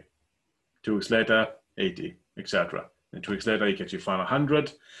 60. 2 weeks later, 80, etc. And 2 weeks later, you get your final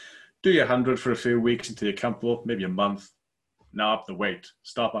 100. Do your 100 for a few weeks until you're comfortable, maybe a month. Now up the weight.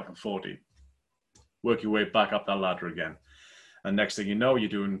 Start back at 40. Work your way back up that ladder again. And next thing you know, you're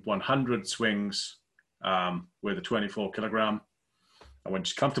doing 100 swings with a 24 kilogram. And when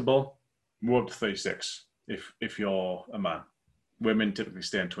it's comfortable, move up to 36 if you're a man. Women typically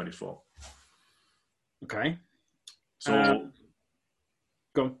stay on 24. Okay. So,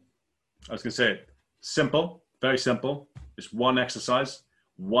 go on. I was going to say, simple, very simple. Just one exercise,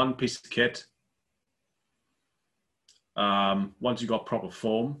 one piece of kit. Once you got proper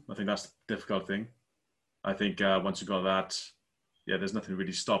form, I think that's the difficult thing. I think once you got that, yeah, there's nothing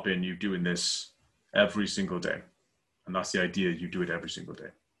really stopping you doing this every single day. And that's the idea, you do it every single day.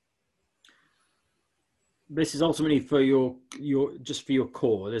 This is ultimately for your just for your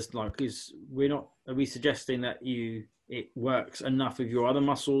core. There's like, are we suggesting that it works enough with your other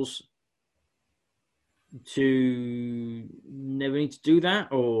muscles to never need to do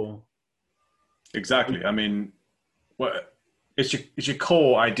that, or? Exactly. I mean, it's your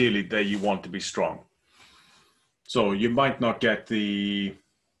core ideally that you want to be strong. So you might not get the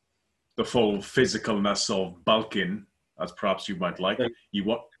full physicalness of bulking as perhaps you might like. You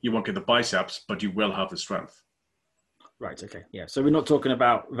won't get the biceps, but you will have the strength. Right. Okay. Yeah. So we're not talking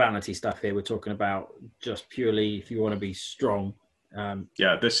about vanity stuff here. We're talking about just purely if you want to be strong.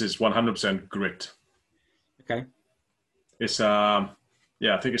 Yeah, this is 100% grit. Okay. It's I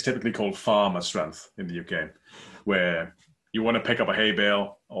think it's typically called farmer strength in the UK, where you want to pick up a hay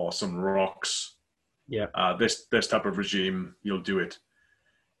bale or some rocks. Yeah. This type of regime, you'll do it.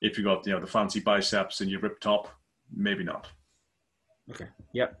 If you got the fancy biceps and your rip top, maybe not. Okay.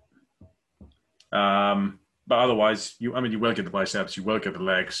 Yep. But otherwise, you will get the biceps, you will get the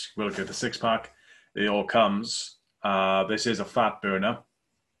legs, you will get the six pack. It all comes. This is a fat burner.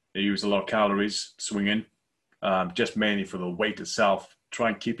 They use a lot of calories swinging, just mainly for the weight itself. Try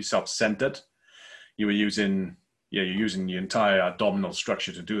and keep yourself centered. You're using the entire abdominal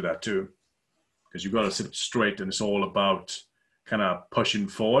structure to do that too, because you've got to sit straight, and it's all about kind of pushing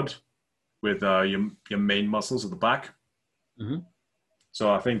forward with your main muscles at the back. Mm-hmm.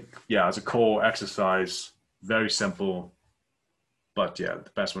 So I think, as a core exercise, very simple, but the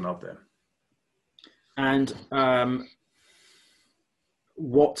best one out there. And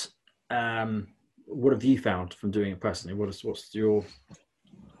what have you found from doing it personally?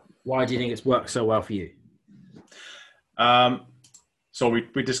 Why do you think it's worked so well for you? So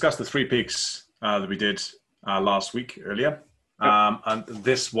we discussed the 3 peaks that we did last week earlier. And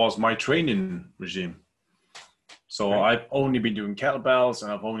this was my training regime. So okay. I've only been doing kettlebells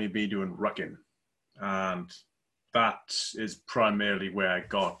and I've only been doing rucking. And that is primarily where I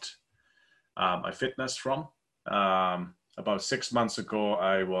got my fitness from. About 6 months ago,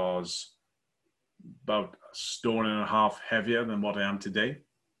 I was about 1.5 stone heavier than what I am today.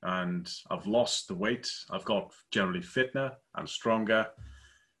 And I've lost the weight. I've got generally fitter and stronger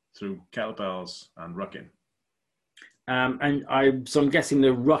through kettlebells and rucking. And I'm guessing the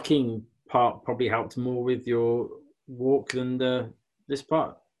rucking part probably helped more with your walk than this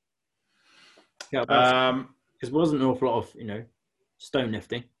part. Yeah, because it wasn't an awful lot of stone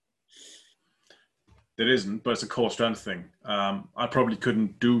lifting. There isn't, but it's a core strength thing. I probably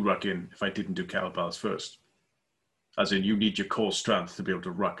couldn't do rucking if I didn't do kettlebells first. As in, you need your core strength to be able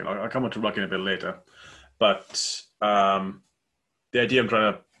to ruck. And I'll come on to rucking a bit later. But the idea I'm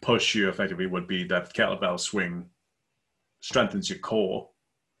trying to push you effectively would be that kettlebell swing strengthens your core.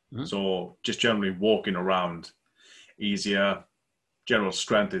 Mm-hmm. So just generally walking around easier. General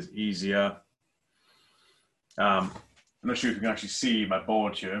strength is easier. I'm not sure if you can actually see my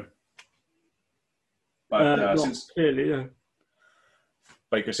board here. But since clearly, yeah.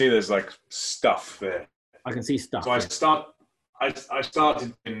 But you can see there's like stuff there. I can see stuff. So I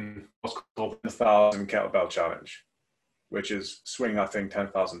started in what's called the 10,000 kettlebell challenge, which is swing I think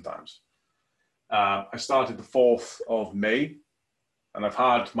 10,000 times. I started the 4th of May, and I've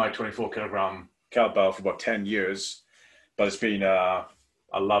had my 24 kilogram kettlebell for about 10 years, but it's been a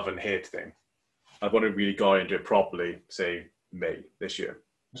love and hate thing. I've only really got into it properly, say May this year.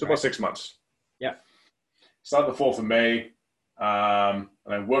 So about 6 months. Yeah. Started the 4th of May, and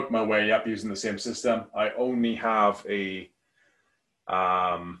I worked my way up using the same system. I only have a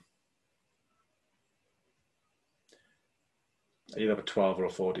either have a 12 or a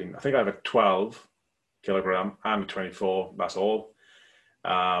 14. I think I have a 12 kilogram and a 24. That's all.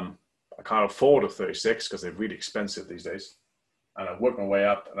 I can't afford a 36 because they're really expensive these days. And I've worked my way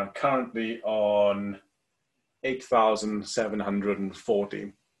up, and I'm currently on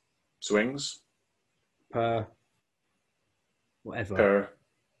 8,740 swings. Per whatever. Per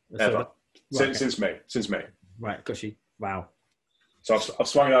ever. Right, Since May. Right, gushy. Wow. So I've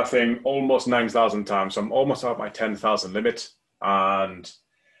swung that thing almost 9,000 times. So I'm almost at my 10,000 limit, and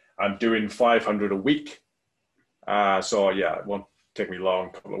I'm doing 500 a week. So yeah, it won't take me long,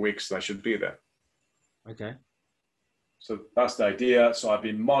 a couple of weeks, and I should be there. Okay. So that's the idea. So I've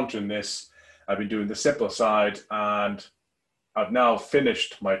been monitoring this. I've been doing the simple side, and I've now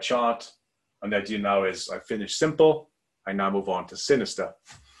finished my chart. And the idea now is I finish simple. I now move on to sinister.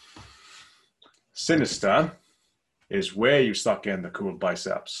 Sinister is where you start getting the cool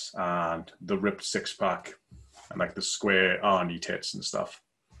biceps and the ripped six pack and like the square Arnie tits and stuff.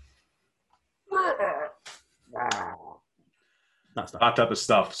 That type of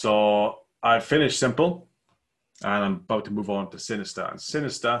stuff. So I finished simple, and I'm about to move on to sinister. And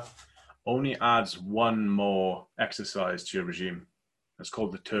sinister only adds one more exercise to your regime. It's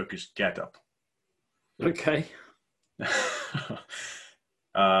called the Turkish get-up. Okay.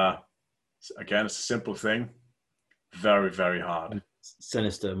 Again, it's a simple thing. Very, very hard.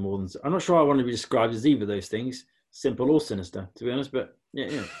 Sinister more than... I'm not sure I want to be described as either of those things, simple or sinister, to be honest, but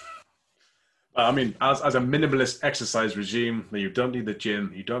yeah. I mean, as a minimalist exercise regime, you don't need the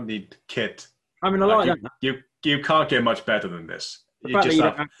gym, you don't need kit. I mean, I like that. You can't get much better than this. The fact that you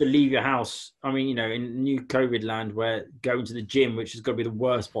don't have to leave your house. I mean, in new COVID land where going to the gym, which has got to be the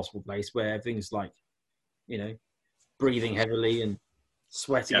worst possible place, where everything's like, breathing heavily and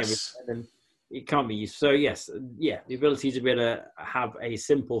sweating everything, and it can't be used. So yes, the ability to be able to have a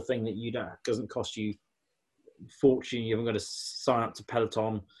simple thing that doesn't cost you a fortune. You haven't got to sign up to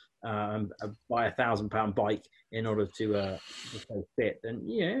Peloton and buy £1,000 bike in order to stay fit. Then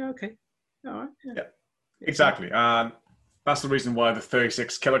okay, all right, yeah. Exactly. That's the reason why the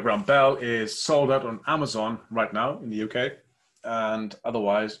 36 kilogram bell is sold out on Amazon right now in the UK, and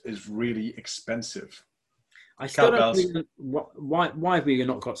otherwise is really expensive. I still don't believe why have we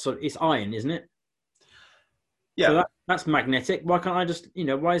not got... So it's iron, isn't it? Yeah. So that's magnetic. Why can't I just,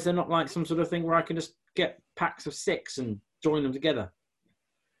 why is there not like some sort of thing where I can just get packs of 6 and join them together?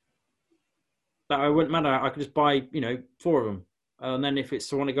 That it wouldn't matter. I could just buy, 4 of them. And then if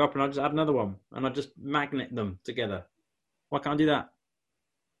it's I want to go up, and I just add another one, and I just magnet them together. Why can't I do that?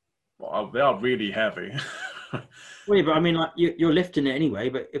 Well, they are really heavy. Well, yeah, but I mean, like you're lifting it anyway.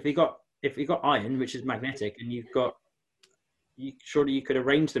 But if you got iron, which is magnetic, and surely you could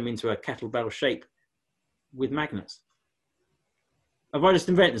arrange them into a kettlebell shape with magnets. Have I just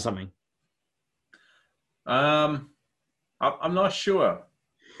invented something? I'm not sure.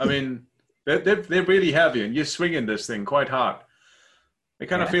 I mean, they're really heavy, and you're swinging this thing quite hard. It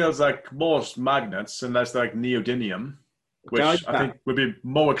kind of feels like most magnets, unless like neodymium, which I think would be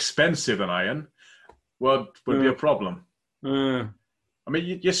more expensive than iron, would be a problem. I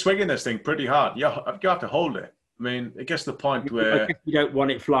mean, you're swinging this thing pretty hard. You have to hold it. I mean, it gets to the point where... You don't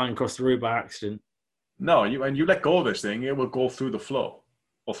want it flying across the room by accident. No, you let go of this thing, it will go through the floor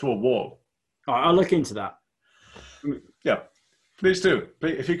or through a wall. All right, I'll look into that. Yeah, please do.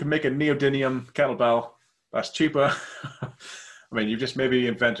 If you can make a neodymium kettlebell, That's cheaper. I mean, you've just maybe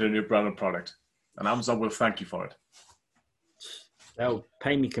invented a new branded product, and Amazon will thank you for it. They'll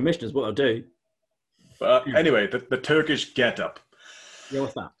pay me commission is what I'll do. But anyway, the Turkish get-up. Yeah,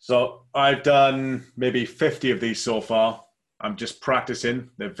 what's that? So I've done maybe 50 of these so far. I'm just practicing.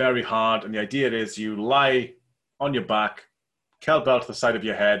 They're very hard. And the idea is you lie on your back, kettlebell to the side of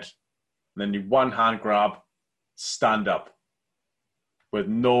your head, and then you one hand grab, stand up with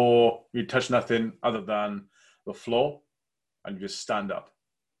you touch nothing other than the floor, and you just stand up.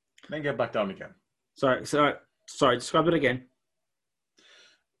 Then get back down again. Sorry, describe it again.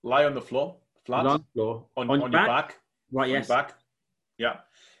 Lie on the floor, flat, on the floor. on your back. Right, on yes. your back. Yeah.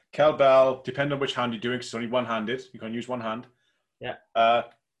 Kettlebell, depending on which hand you're doing, because it's only one-handed. You can use one hand. Yeah. To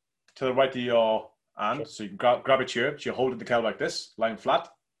the right of your hand. Sure. So you can grab it here. So you're holding the kettlebell like this, lying flat.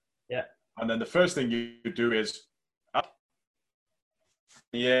 Yeah. And then the first thing you do is up.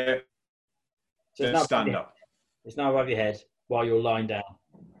 Yeah. So then stand up. It's now above your head while you're lying down.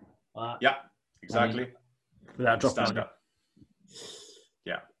 Yeah, exactly. Without dropping stand up.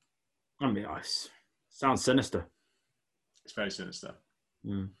 Yeah. I mean, nice. Sounds sinister. It's very sinister.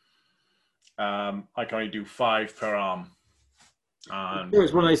 Mm. I can only do 5 per arm. And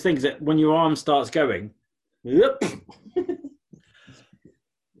it's one of those things that when your arm starts going, yeah,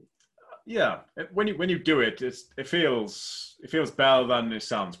 when you do it, it feels better than it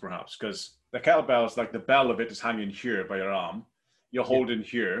sounds, perhaps, because the kettlebell is like the bell of it is hanging here by your arm. You're holding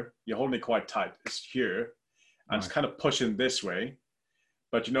here. You're holding it quite tight. It's here, and it's kind of pushing this way.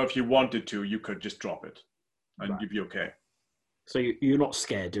 But if you wanted to, you could just drop it, and you'd be okay. So you're not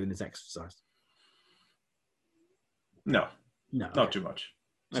scared doing this exercise? No, not too much.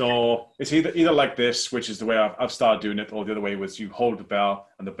 So it's either like this, which is the way I've started doing it, or the other way was you hold the bell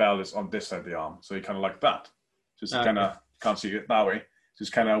and the bell is on this side of the arm. So you kind of like that. So it's kind of, can't see it that way. So it's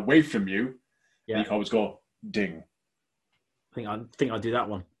kind of away from you. Yeah. And you can always go ding. I think I'll do that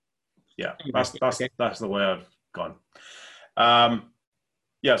one. Yeah, that's the way I've gone.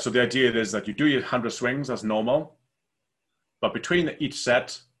 Yeah, so the idea is that you do your 100 swings as normal, but between each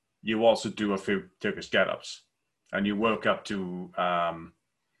set, you also do a few Turkish get-ups. And you work up to,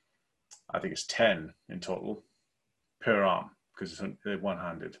 I think it's 10 in total per arm, because it's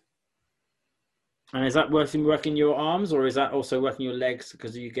one-handed. And is that working your arms, or is that also working your legs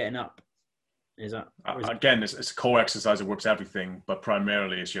because of you getting up? Again, it's a core exercise that works everything, but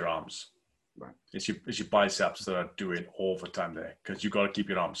primarily it's your arms. Right. It's your biceps that are doing all the time there, because you've got to keep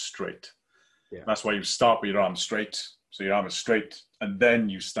your arms straight. Yeah. That's why you start with your arms straight. So your arm is straight, and then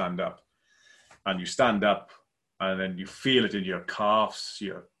you stand up. And you stand up, and then you feel it in your calves,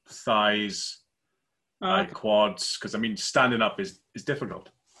 your thighs, quads. Because, standing up is difficult.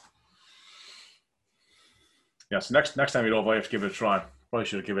 Yeah, so next time you're over, you have to give it a try. Probably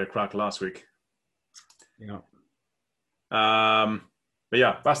should have given it a crack last week. Yeah. But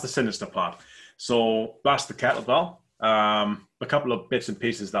yeah, that's the sinister part. So that's the kettlebell. A couple of bits and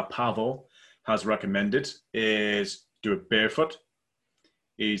pieces that Pavel has recommended is do it barefoot.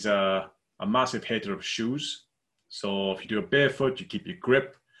 He's a massive hater of shoes. So if you do it barefoot, you keep your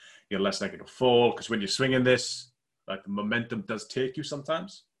grip. You're less likely to fall, because when you're swinging this, like, the momentum does take you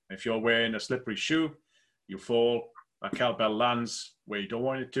sometimes. If you're wearing a slippery shoe, you fall. A kettlebell lands where you don't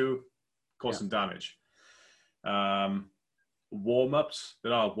want it to, cause some damage. Warm-ups,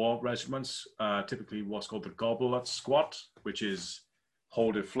 there are warm-up regimens, typically what's called the goblet squat, which is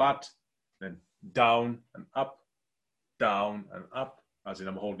hold it flat, then down and up, as in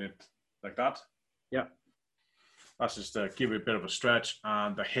I'm holding it like that. Yeah. That's just to give it a bit of a stretch.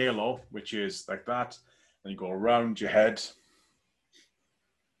 And the halo, which is like that, and you go around your head.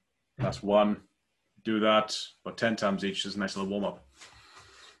 That's one. Do that about 10 times each. Just a nice little warm-up.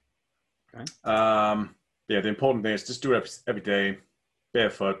 Okay. Yeah, the important thing is just do it every day,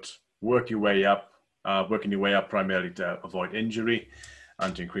 barefoot, working your way up primarily to avoid injury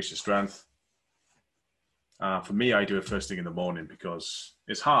and to increase your strength. For me, I do it first thing in the morning because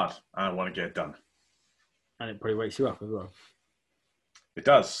it's hard and I want to get it done. And it probably wakes you up as well. It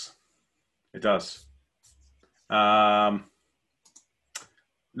does. It does.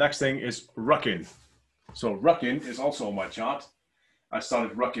 Next thing is rucking. So rucking is also on my chart. I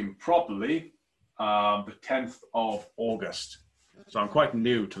started rucking properly the 10th of August. So I'm quite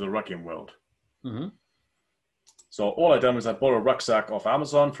new to the rucking world. Mm-hmm. So all I done was I bought a rucksack off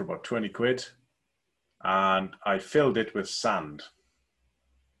Amazon for about 20 quid and I filled it with sand.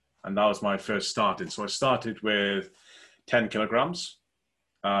 And that was my first starting. So I started with 10 kilograms.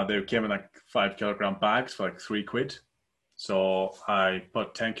 They came in like 5 kilogram bags for like 3 quid. So I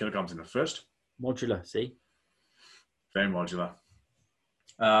put 10 kilograms in the first. Modular, see? Very modular.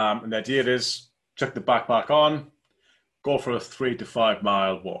 And the idea is chuck the backpack on, go for a 3 to 5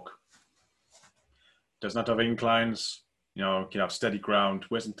 mile walk. Does not have inclines, you know, you can have steady ground,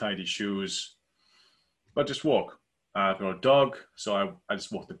 wear some tidy shoes, but just walk. I've got a dog, so I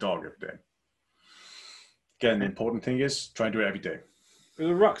just walk the dog every day. Again, the important thing is try and do it every day. With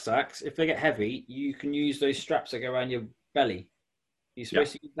the rucksacks, if they get heavy, you can use those straps that go around your belly. Are you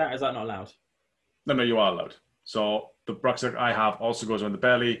supposed to use that? Or is that not allowed? No, you are allowed. So the rucksack I have also goes on the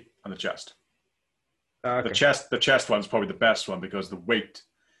belly and the chest. Okay. The chest one's probably the best one because the weight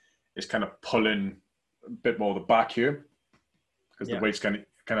is kind of pulling a bit more the back here because the weight's kind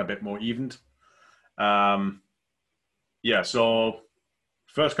of a bit more evened. So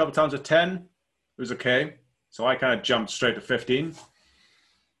first couple of times at 10, it was okay. So I kind of jumped straight to 15.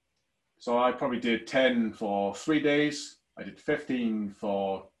 So I probably did 10 for 3 days. I did 15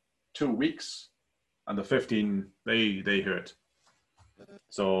 for 2 weeks. And the 15, they hurt.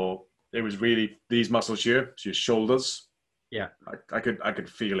 So it was really these muscles here, so your shoulders. Yeah. I could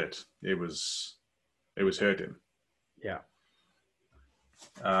feel it. It was hurting. Yeah.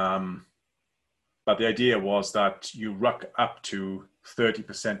 But the idea was that you ruck up to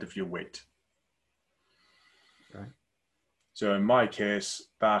 30% of your weight. Okay. So in my case,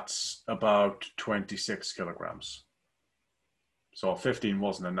 that's about 26 kilograms. So 15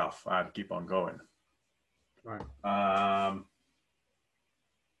 wasn't enough. I had to keep on going. Right.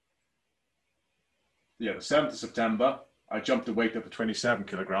 The 7th of September, I jumped the weight up to 27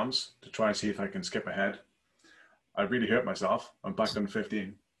 kilograms to try and see if I can skip ahead. I really hurt myself. I'm back on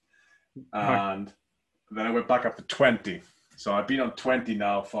 15. And then I went back up to 20. So I've been on 20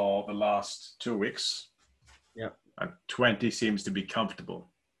 now for the last 2 weeks. Yeah. And 20 seems to be comfortable.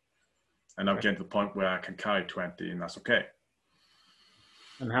 And I'm getting to the point where I can carry 20 and that's okay.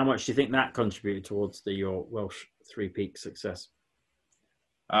 And how much do you think that contributed towards your Welsh Three Peaks success?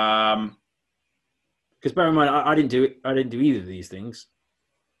 Because Because bear in mind, I didn't do either of these things.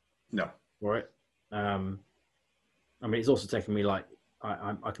 No. For it. I mean, it's also taken me like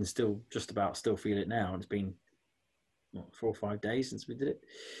I can still just about still feel it now. It's been 4 or 5 days since we did it.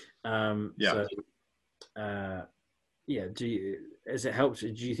 Has it helped? Do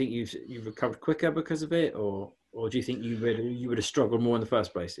you think you've recovered quicker because of it, or do you think you would have struggled more in the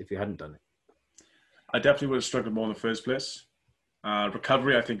first place if you hadn't done it? I definitely would have struggled more in the first place.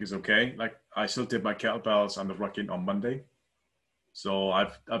 Recovery, I think, is okay. Like I still did my kettlebells and the rucking on Monday, so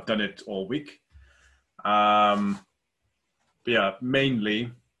I've done it all week.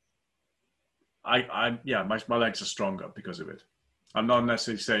 Mainly, my legs are stronger because of it. I'm not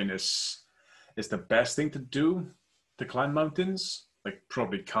necessarily saying it's the best thing to do to climb mountains. Like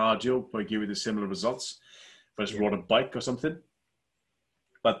probably cardio will give you the similar results. If I just rode a bike or something,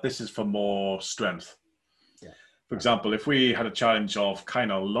 but this is for more strength. Yeah. For example, if we had a challenge of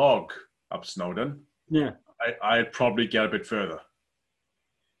kind of log up Snowdon, I'd probably get a bit further.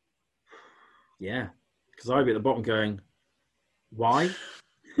 Yeah, because I'd be at the bottom going, why?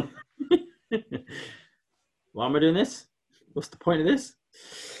 Why am I doing this? What's the point of this?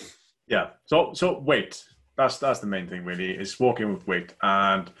 Yeah. So weight. That's the main thing really, is walking with weight.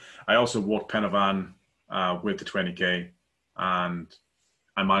 And I also walked Penavan with the 20K, and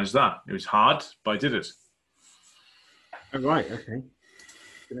I managed that. It was hard, but I did it. Oh, right. Okay.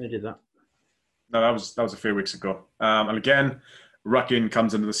 I did that. No, that was a few weeks ago. And again, rucking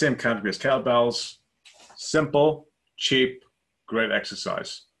comes into the same category as kettlebells. Simple, cheap, great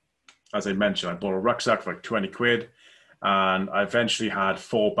exercise. As I mentioned, I bought a rucksack for like 20 quid, and I eventually had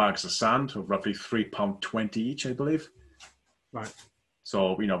 4 bags of sand of roughly £3.20 each, I believe. Right.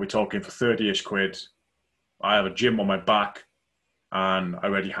 So, we're talking for 30-ish quid. I have a gym on my back, and I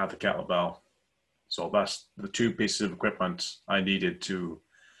already had the kettlebell. So that's the 2 pieces of equipment I needed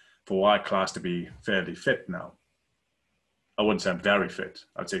for our class to be fairly fit now. I wouldn't say I'm very fit.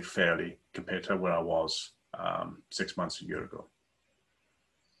 I'd say fairly compared to where I was 6 months, a year ago.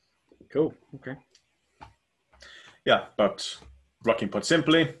 Cool. Okay. Yeah, but rucking put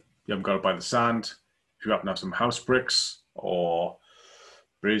simply, you haven't got to buy the sand. If you happen to have some house bricks or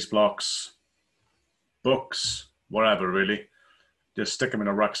breeze blocks, books, whatever really, just stick them in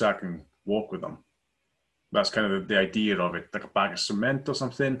a rucksack and walk with them. That's kind of the idea of it, like a bag of cement or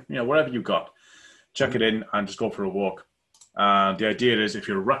something, whatever you got. Chuck it in and just go for a walk. And the idea is if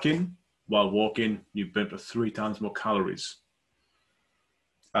you're rucking while walking, you burn 3 times more calories.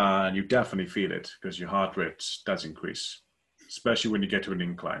 And you definitely feel it because your heart rate does increase, especially when you get to an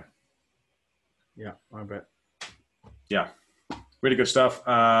incline. Yeah, I bet. Yeah, really good stuff.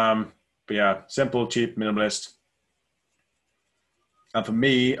 But yeah, simple, cheap, minimalist. And for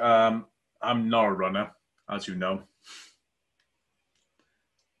me, I'm not a runner, as you know.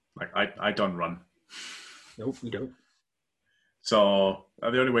 Like I don't run. Nope, we don't. So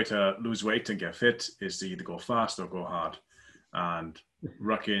the only way to lose weight and get fit is to either go fast or go hard. And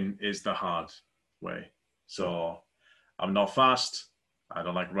rucking is the hard way. So I'm not fast. I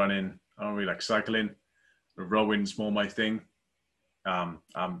don't like running. I don't really like cycling. Rowing's more my thing. I'm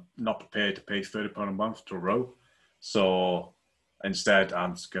not prepared to pay £30 a month to row. So instead,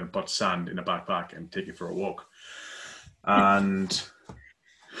 I'm just going to put sand in a backpack and take it for a walk. And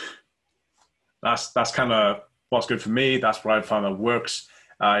that's kind of what's good for me. That's what I found that works.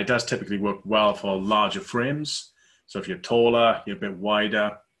 It does typically work well for larger frames. So if you're taller, you're a bit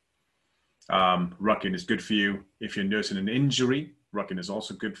wider, rucking is good for you. If you're nursing an injury, rucking is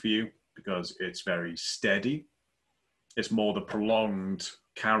also good for you because it's very steady. It's more the prolonged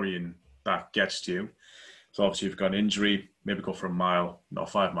carrying that gets to you. So obviously, if you've got an injury, maybe go for a mile, not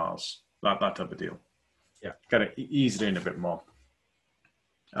 5 miles. That type of deal. Yeah. Kind of ease it in a bit more.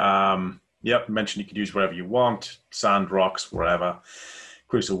 Yep, mentioned you can use whatever you want, sand, rocks, wherever.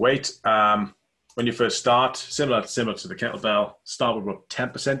 Increase the weight. When you first start, similar to the kettlebell, start with about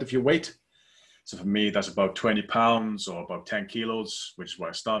 10% of your weight. So for me, that's about 20 pounds or about 10 kilos, which is what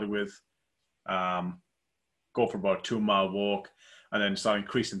I started with. Go for about a 2-mile walk and then start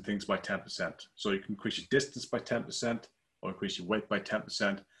increasing things by 10%. So you can increase your distance by 10% or increase your weight by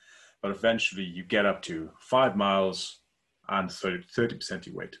 10%. But eventually you get up to 5 miles and 30% of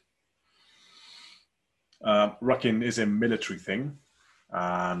your weight. Rucking is a military thing,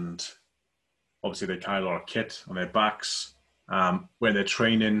 and obviously they carry a lot of kit on their backs. When they're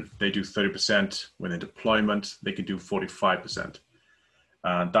training, they do 30%. When they're deployment, they can do 45%.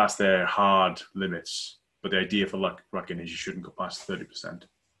 And that's their hard limits. But the idea for rucking is you shouldn't go past 30%.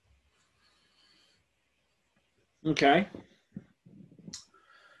 Okay.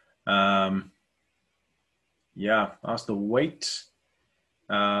 Yeah, that's the weight.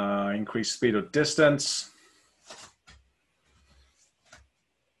 Increase speed or distance.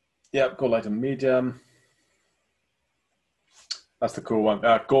 Yeah, go light and medium. That's the cool one.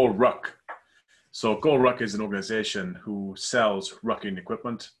 GoRuck. So GoRuck is an organization who sells rucking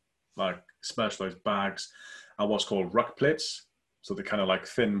equipment, like specialized bags and what's called ruck plates. So they're kind of like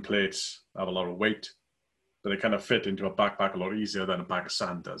thin plates, have a lot of weight, but they kind of fit into a backpack a lot easier than a bag of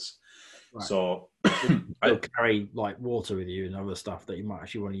sand does. Right. So you'll carry like water with you and other stuff that you might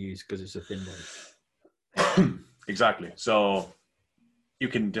actually want to use because it's a thin weight. Exactly. So you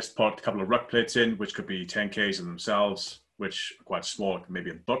can just put a couple of ruck plates in, which could be 10Ks in themselves, which are quite small,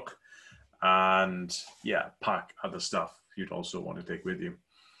 maybe a book. And yeah, pack other stuff you'd also want to take with you.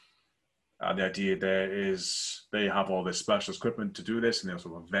 The idea there is they have all this special equipment to do this, and they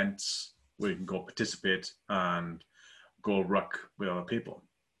also have events where you can go participate and go ruck with other people.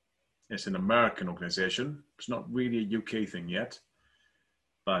 It's an American organization. It's not really a UK thing yet.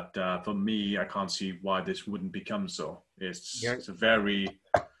 But for me, I can't see why this wouldn't become so. It's a very...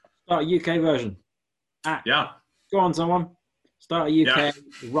 Start a UK version. Yeah. Go on, someone. Start a UK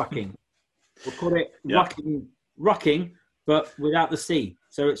rucking. We'll call it rucking, but without the C.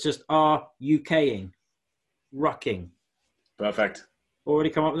 So it's just R-U-K-ing. Rucking. Perfect.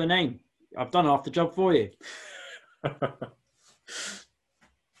 Already come up with a name. I've done half the job for you.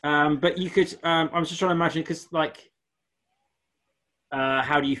 But you could... I'm just trying to imagine, because like...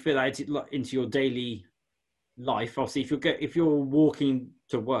 how do you fit that into your daily life? Obviously, if you're walking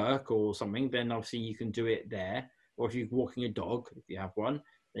to work or something, then obviously you can do it there. Or if you're walking a dog, if you have one,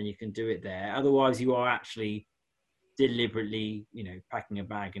 then you can do it there. Otherwise, you are actually deliberately, packing a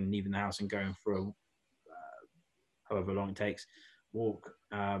bag and leaving the house and going for a however long it takes walk,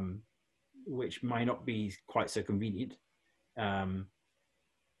 which might not be quite so convenient. I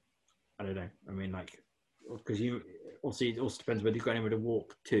don't know. I mean, like, because also, it also depends whether you've got anywhere to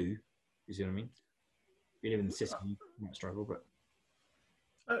walk to. You see what I mean? If you live in the city, you might struggle, but...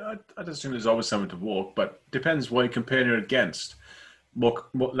 I'd assume there's always somewhere to walk, but depends what you're comparing it against. More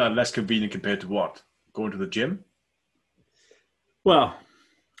less convenient compared to what? Going to the gym? Well,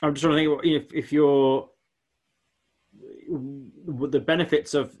 I'm just trying to think if you're... The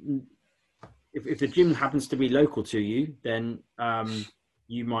benefits of... If the gym happens to be local to you, then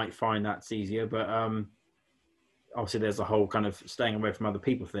you might find that's easier, but... obviously, there's a whole kind of staying away from other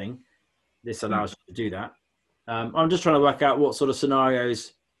people thing. This allows you to do that. I'm just trying to work out what sort of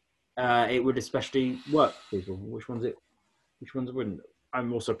scenarios it would especially work for people. Which ones it wouldn't.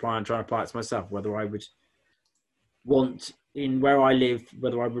 I'm also trying to apply it to myself. Whether I would want, in where I live,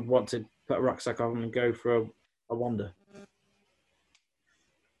 whether I would want to put a rucksack on and go for a wander.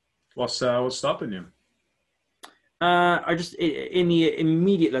 What's stopping you? I just in the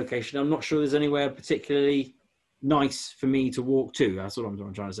immediate location. I'm not sure there's anywhere particularly nice for me to walk to. That's what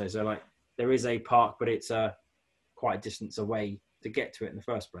I'm trying to say. So like there is a park, but it's quite a distance away to get to it in the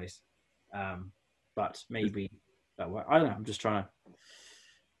first place. But maybe that way. I don't know. I'm just trying to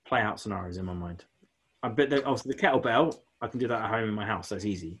play out scenarios in my mind. But also the kettlebell, I can do that at home in my house. So it's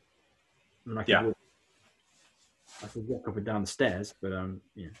easy. And I can walk up and down the stairs. But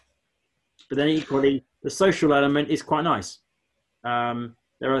yeah. But then equally, the social element is quite nice.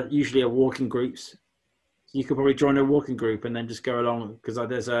 There are usually walking groups. So you could probably join a walking group and then just go along, because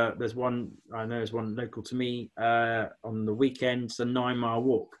there's one local to me on the weekend. It's a 9-mile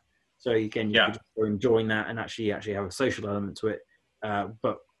walk. So again, you could just go and join that and actually have a social element to it,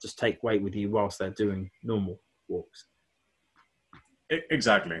 but just take weight with you whilst they're doing normal walks.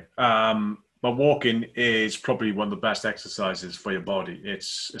 Exactly. But walking is probably one of the best exercises for your body.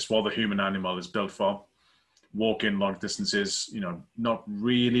 It's what the human animal is built for. Walking long distances, not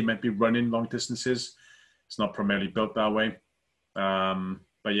really meant to be running long distances. It's not primarily built that way.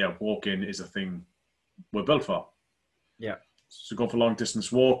 But yeah, walking is a thing we're built for. Yeah. So go for long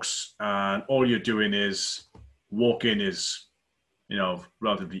distance walks, and all you're doing is walking is,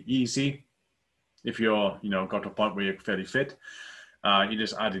 relatively easy. If you're, got to a point where you're fairly fit, you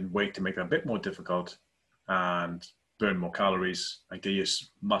just add in weight to make that a bit more difficult and burn more calories and get your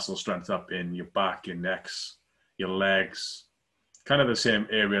muscle strength up in your back, your necks, your legs, kind of the same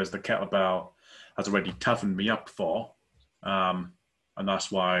areas the kettlebell has already toughened me up for. And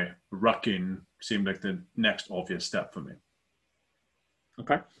that's why rucking seemed like the next obvious step for me.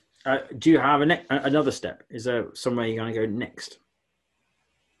 Okay. Do you have another step? Is there somewhere you're going to go next?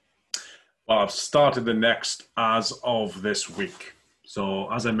 Well, I've started the next as of this week.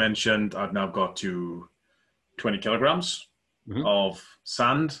 So as I mentioned, I've now got to 20 kilograms of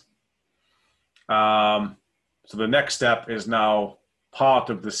sand. So the next step is now part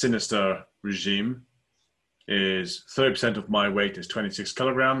of the Sinister regime is 30% of my weight is 26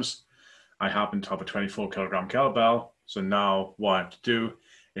 kilograms. I happen to have a 24 kilogram kettlebell. So now what I have to do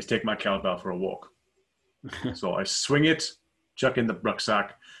is take my kettlebell for a walk. So I swing it, chuck in the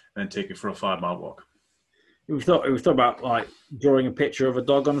rucksack, and then take it for a 5-mile walk. We thought about like drawing a picture of a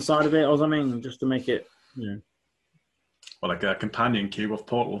dog on the side of it or something, just to make it, Well, like a companion cube of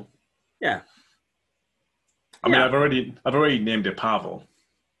Portal. Yeah. I mean, I've already named it Pavel.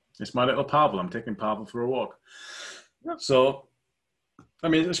 It's my little Pavel. I'm taking Pavel for a walk. Yep. So, I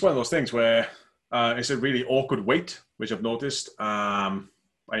mean, it's one of those things where it's a really awkward weight, which I've noticed. I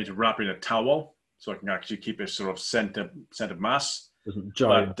need to wrap it in a towel so I can actually keep it sort of center mass.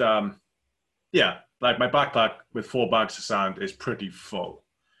 But like my backpack with 4 bags of sand is pretty full.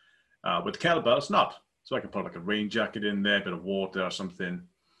 With kettlebell, it's not. So I can put like a rain jacket in there, a bit of water or something.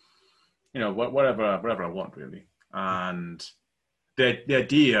 Whatever I want really. And the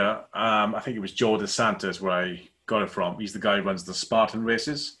idea, I think it was Joe DeSantis where I got it from. He's the guy who runs the Spartan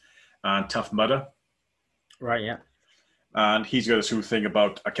races and Tough Mudder. Right, yeah. And he's got this whole thing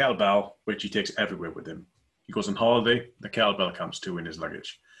about a kettlebell, which he takes everywhere with him. He goes on holiday, the kettlebell comes too in his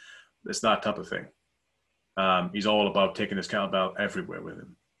luggage. It's that type of thing. He's all about taking his kettlebell everywhere with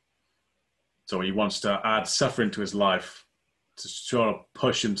him. So he wants to add suffering to his life to sort of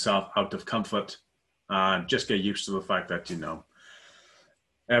push himself out of comfort and just get used to the fact that,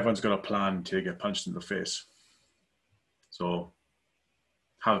 everyone's got a plan to get punched in the face. So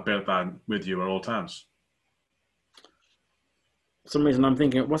have a bit of that with you at all times. For some reason I'm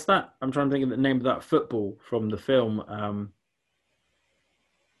thinking, what's that? I'm trying to think of the name of that football from the film.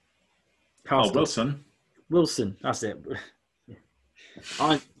 Wilson. Wilson, that's it.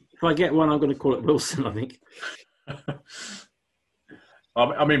 If I get one, I'm going to call it Wilson, I think.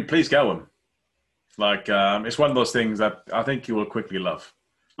 I mean, please get one. Like, it's one of those things that I think you will quickly love.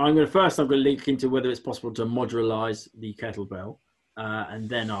 I'm going to look into whether it's possible to modularize the kettlebell, and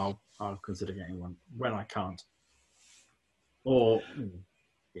then I'll consider getting one when I can't. Or,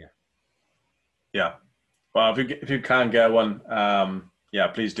 yeah. Well, if you can get one,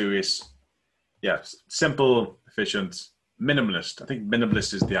 please do. Simple, efficient, minimalist. I think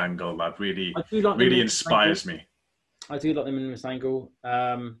minimalist is the angle that really inspires me. I do like the minimalist angle.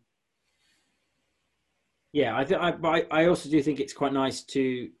 I also do think it's quite nice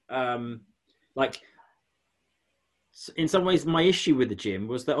to in some ways my issue with the gym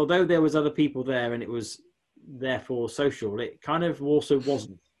was that although there was other people there and it was therefore social, it kind of also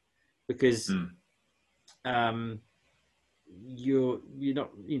wasn't, because you're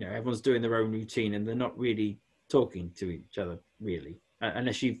not, everyone's doing their own routine and they're not really talking to each other really,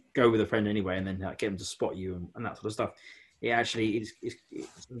 unless you go with a friend anyway and then get them to spot you and that sort of stuff. It actually is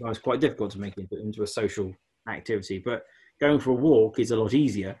sometimes quite difficult to make it into a social activity, but going for a walk is a lot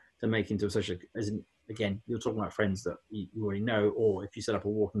easier to make into a social, as in, again, you're talking about friends that you already know, or if you set up a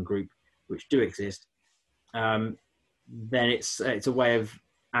walking group which do exist, then it's a way of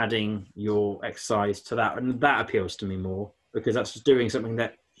adding your exercise to that, and that appeals to me more because that's just doing something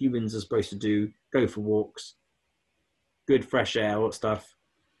that humans are supposed to do: go for walks, good fresh air, all that stuff.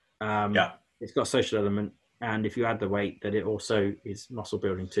 It's got a social element, and if you add the weight, that it also is muscle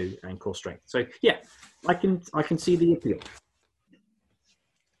building too and core strength. So yeah, I can see the appeal.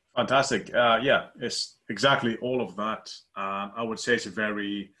 Fantastic. It's exactly all of that. I would say it's a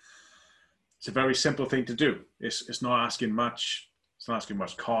very simple thing to do. It's not asking much. It's not asking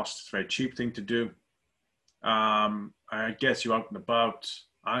much cost. It's a very cheap thing to do. I guess you're out and about.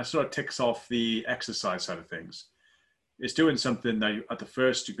 And it sort of ticks off the exercise side of things. It's doing something that at the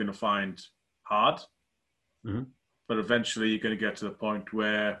first you're going to find hard, but eventually you're going to get to the point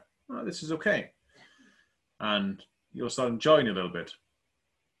where this is okay, and you'll start enjoying it a little bit.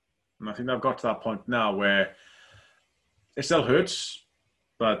 And I think I've got to that point now where it still hurts,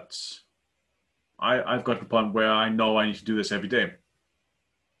 but I've got to the point where I know I need to do this every day.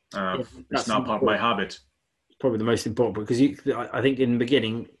 It's now part of my habit. Probably the most important, because I think in the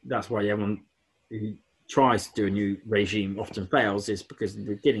beginning, that's why everyone who tries to do a new regime often fails, is because in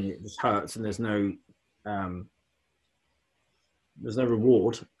the beginning it just hurts and there's no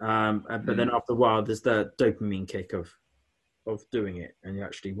reward. But then after a while, there's the dopamine kick of doing it, and you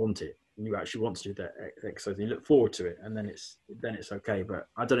actually want it, and you actually want to do that exercise, and you look forward to it, and then it's okay. But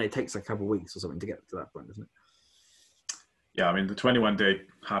I don't know, it takes a couple of weeks or something to get to that point, doesn't it? Yeah, I mean, the 21-day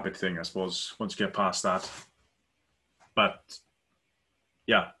habit thing, I suppose, once you get past that. But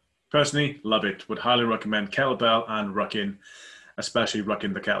yeah, personally, love it. Would highly recommend kettlebell and rucking, especially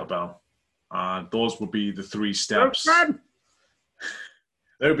rucking the kettlebell. Those would be the 3 steps. There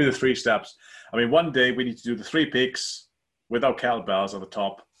would be the 3 steps. I mean, one day we need to do the 3 peaks without kettlebells at the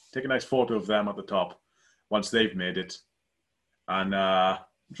top. Take a nice photo of them at the top once they've made it. And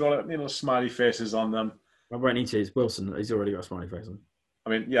draw little smiley faces on them. I won't need to. It's Wilson. He's already got a smiley face on. I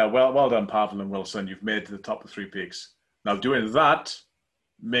mean, yeah, well done, Pavel and Wilson. You've made it to the top of 3 peaks. Now, doing that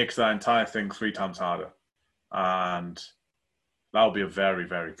makes that entire thing 3 times harder. And that would be a very,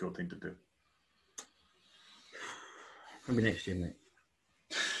 very cool thing to do. Maybe next year, mate.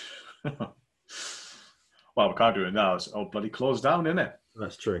 Well, we can't do it now. It's bloody closed down, isn't it?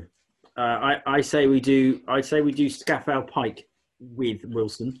 That's true. I'd say we do Scaffold Pike with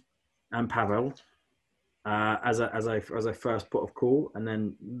Wilson and Pavel as a first port of call, and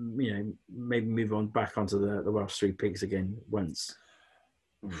then maybe move on back onto the Welsh 3 peaks again once.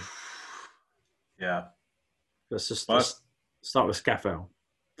 Yeah. Let's start with Scaffold.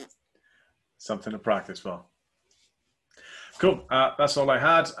 Something to practice for. Cool. That's all I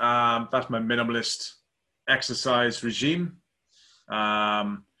had. That's my minimalist exercise regime.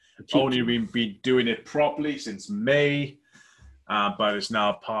 Only been doing it properly since May, but it's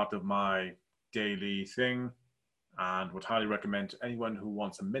now part of my daily thing, and would highly recommend to anyone who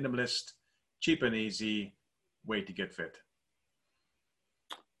wants a minimalist, cheap and easy way to get fit.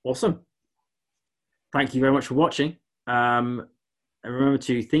 Awesome. Thank you very much for watching. And remember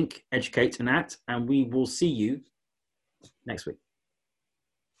to think, educate, and act, and we will see you next week.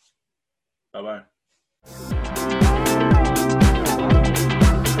 Bye-bye.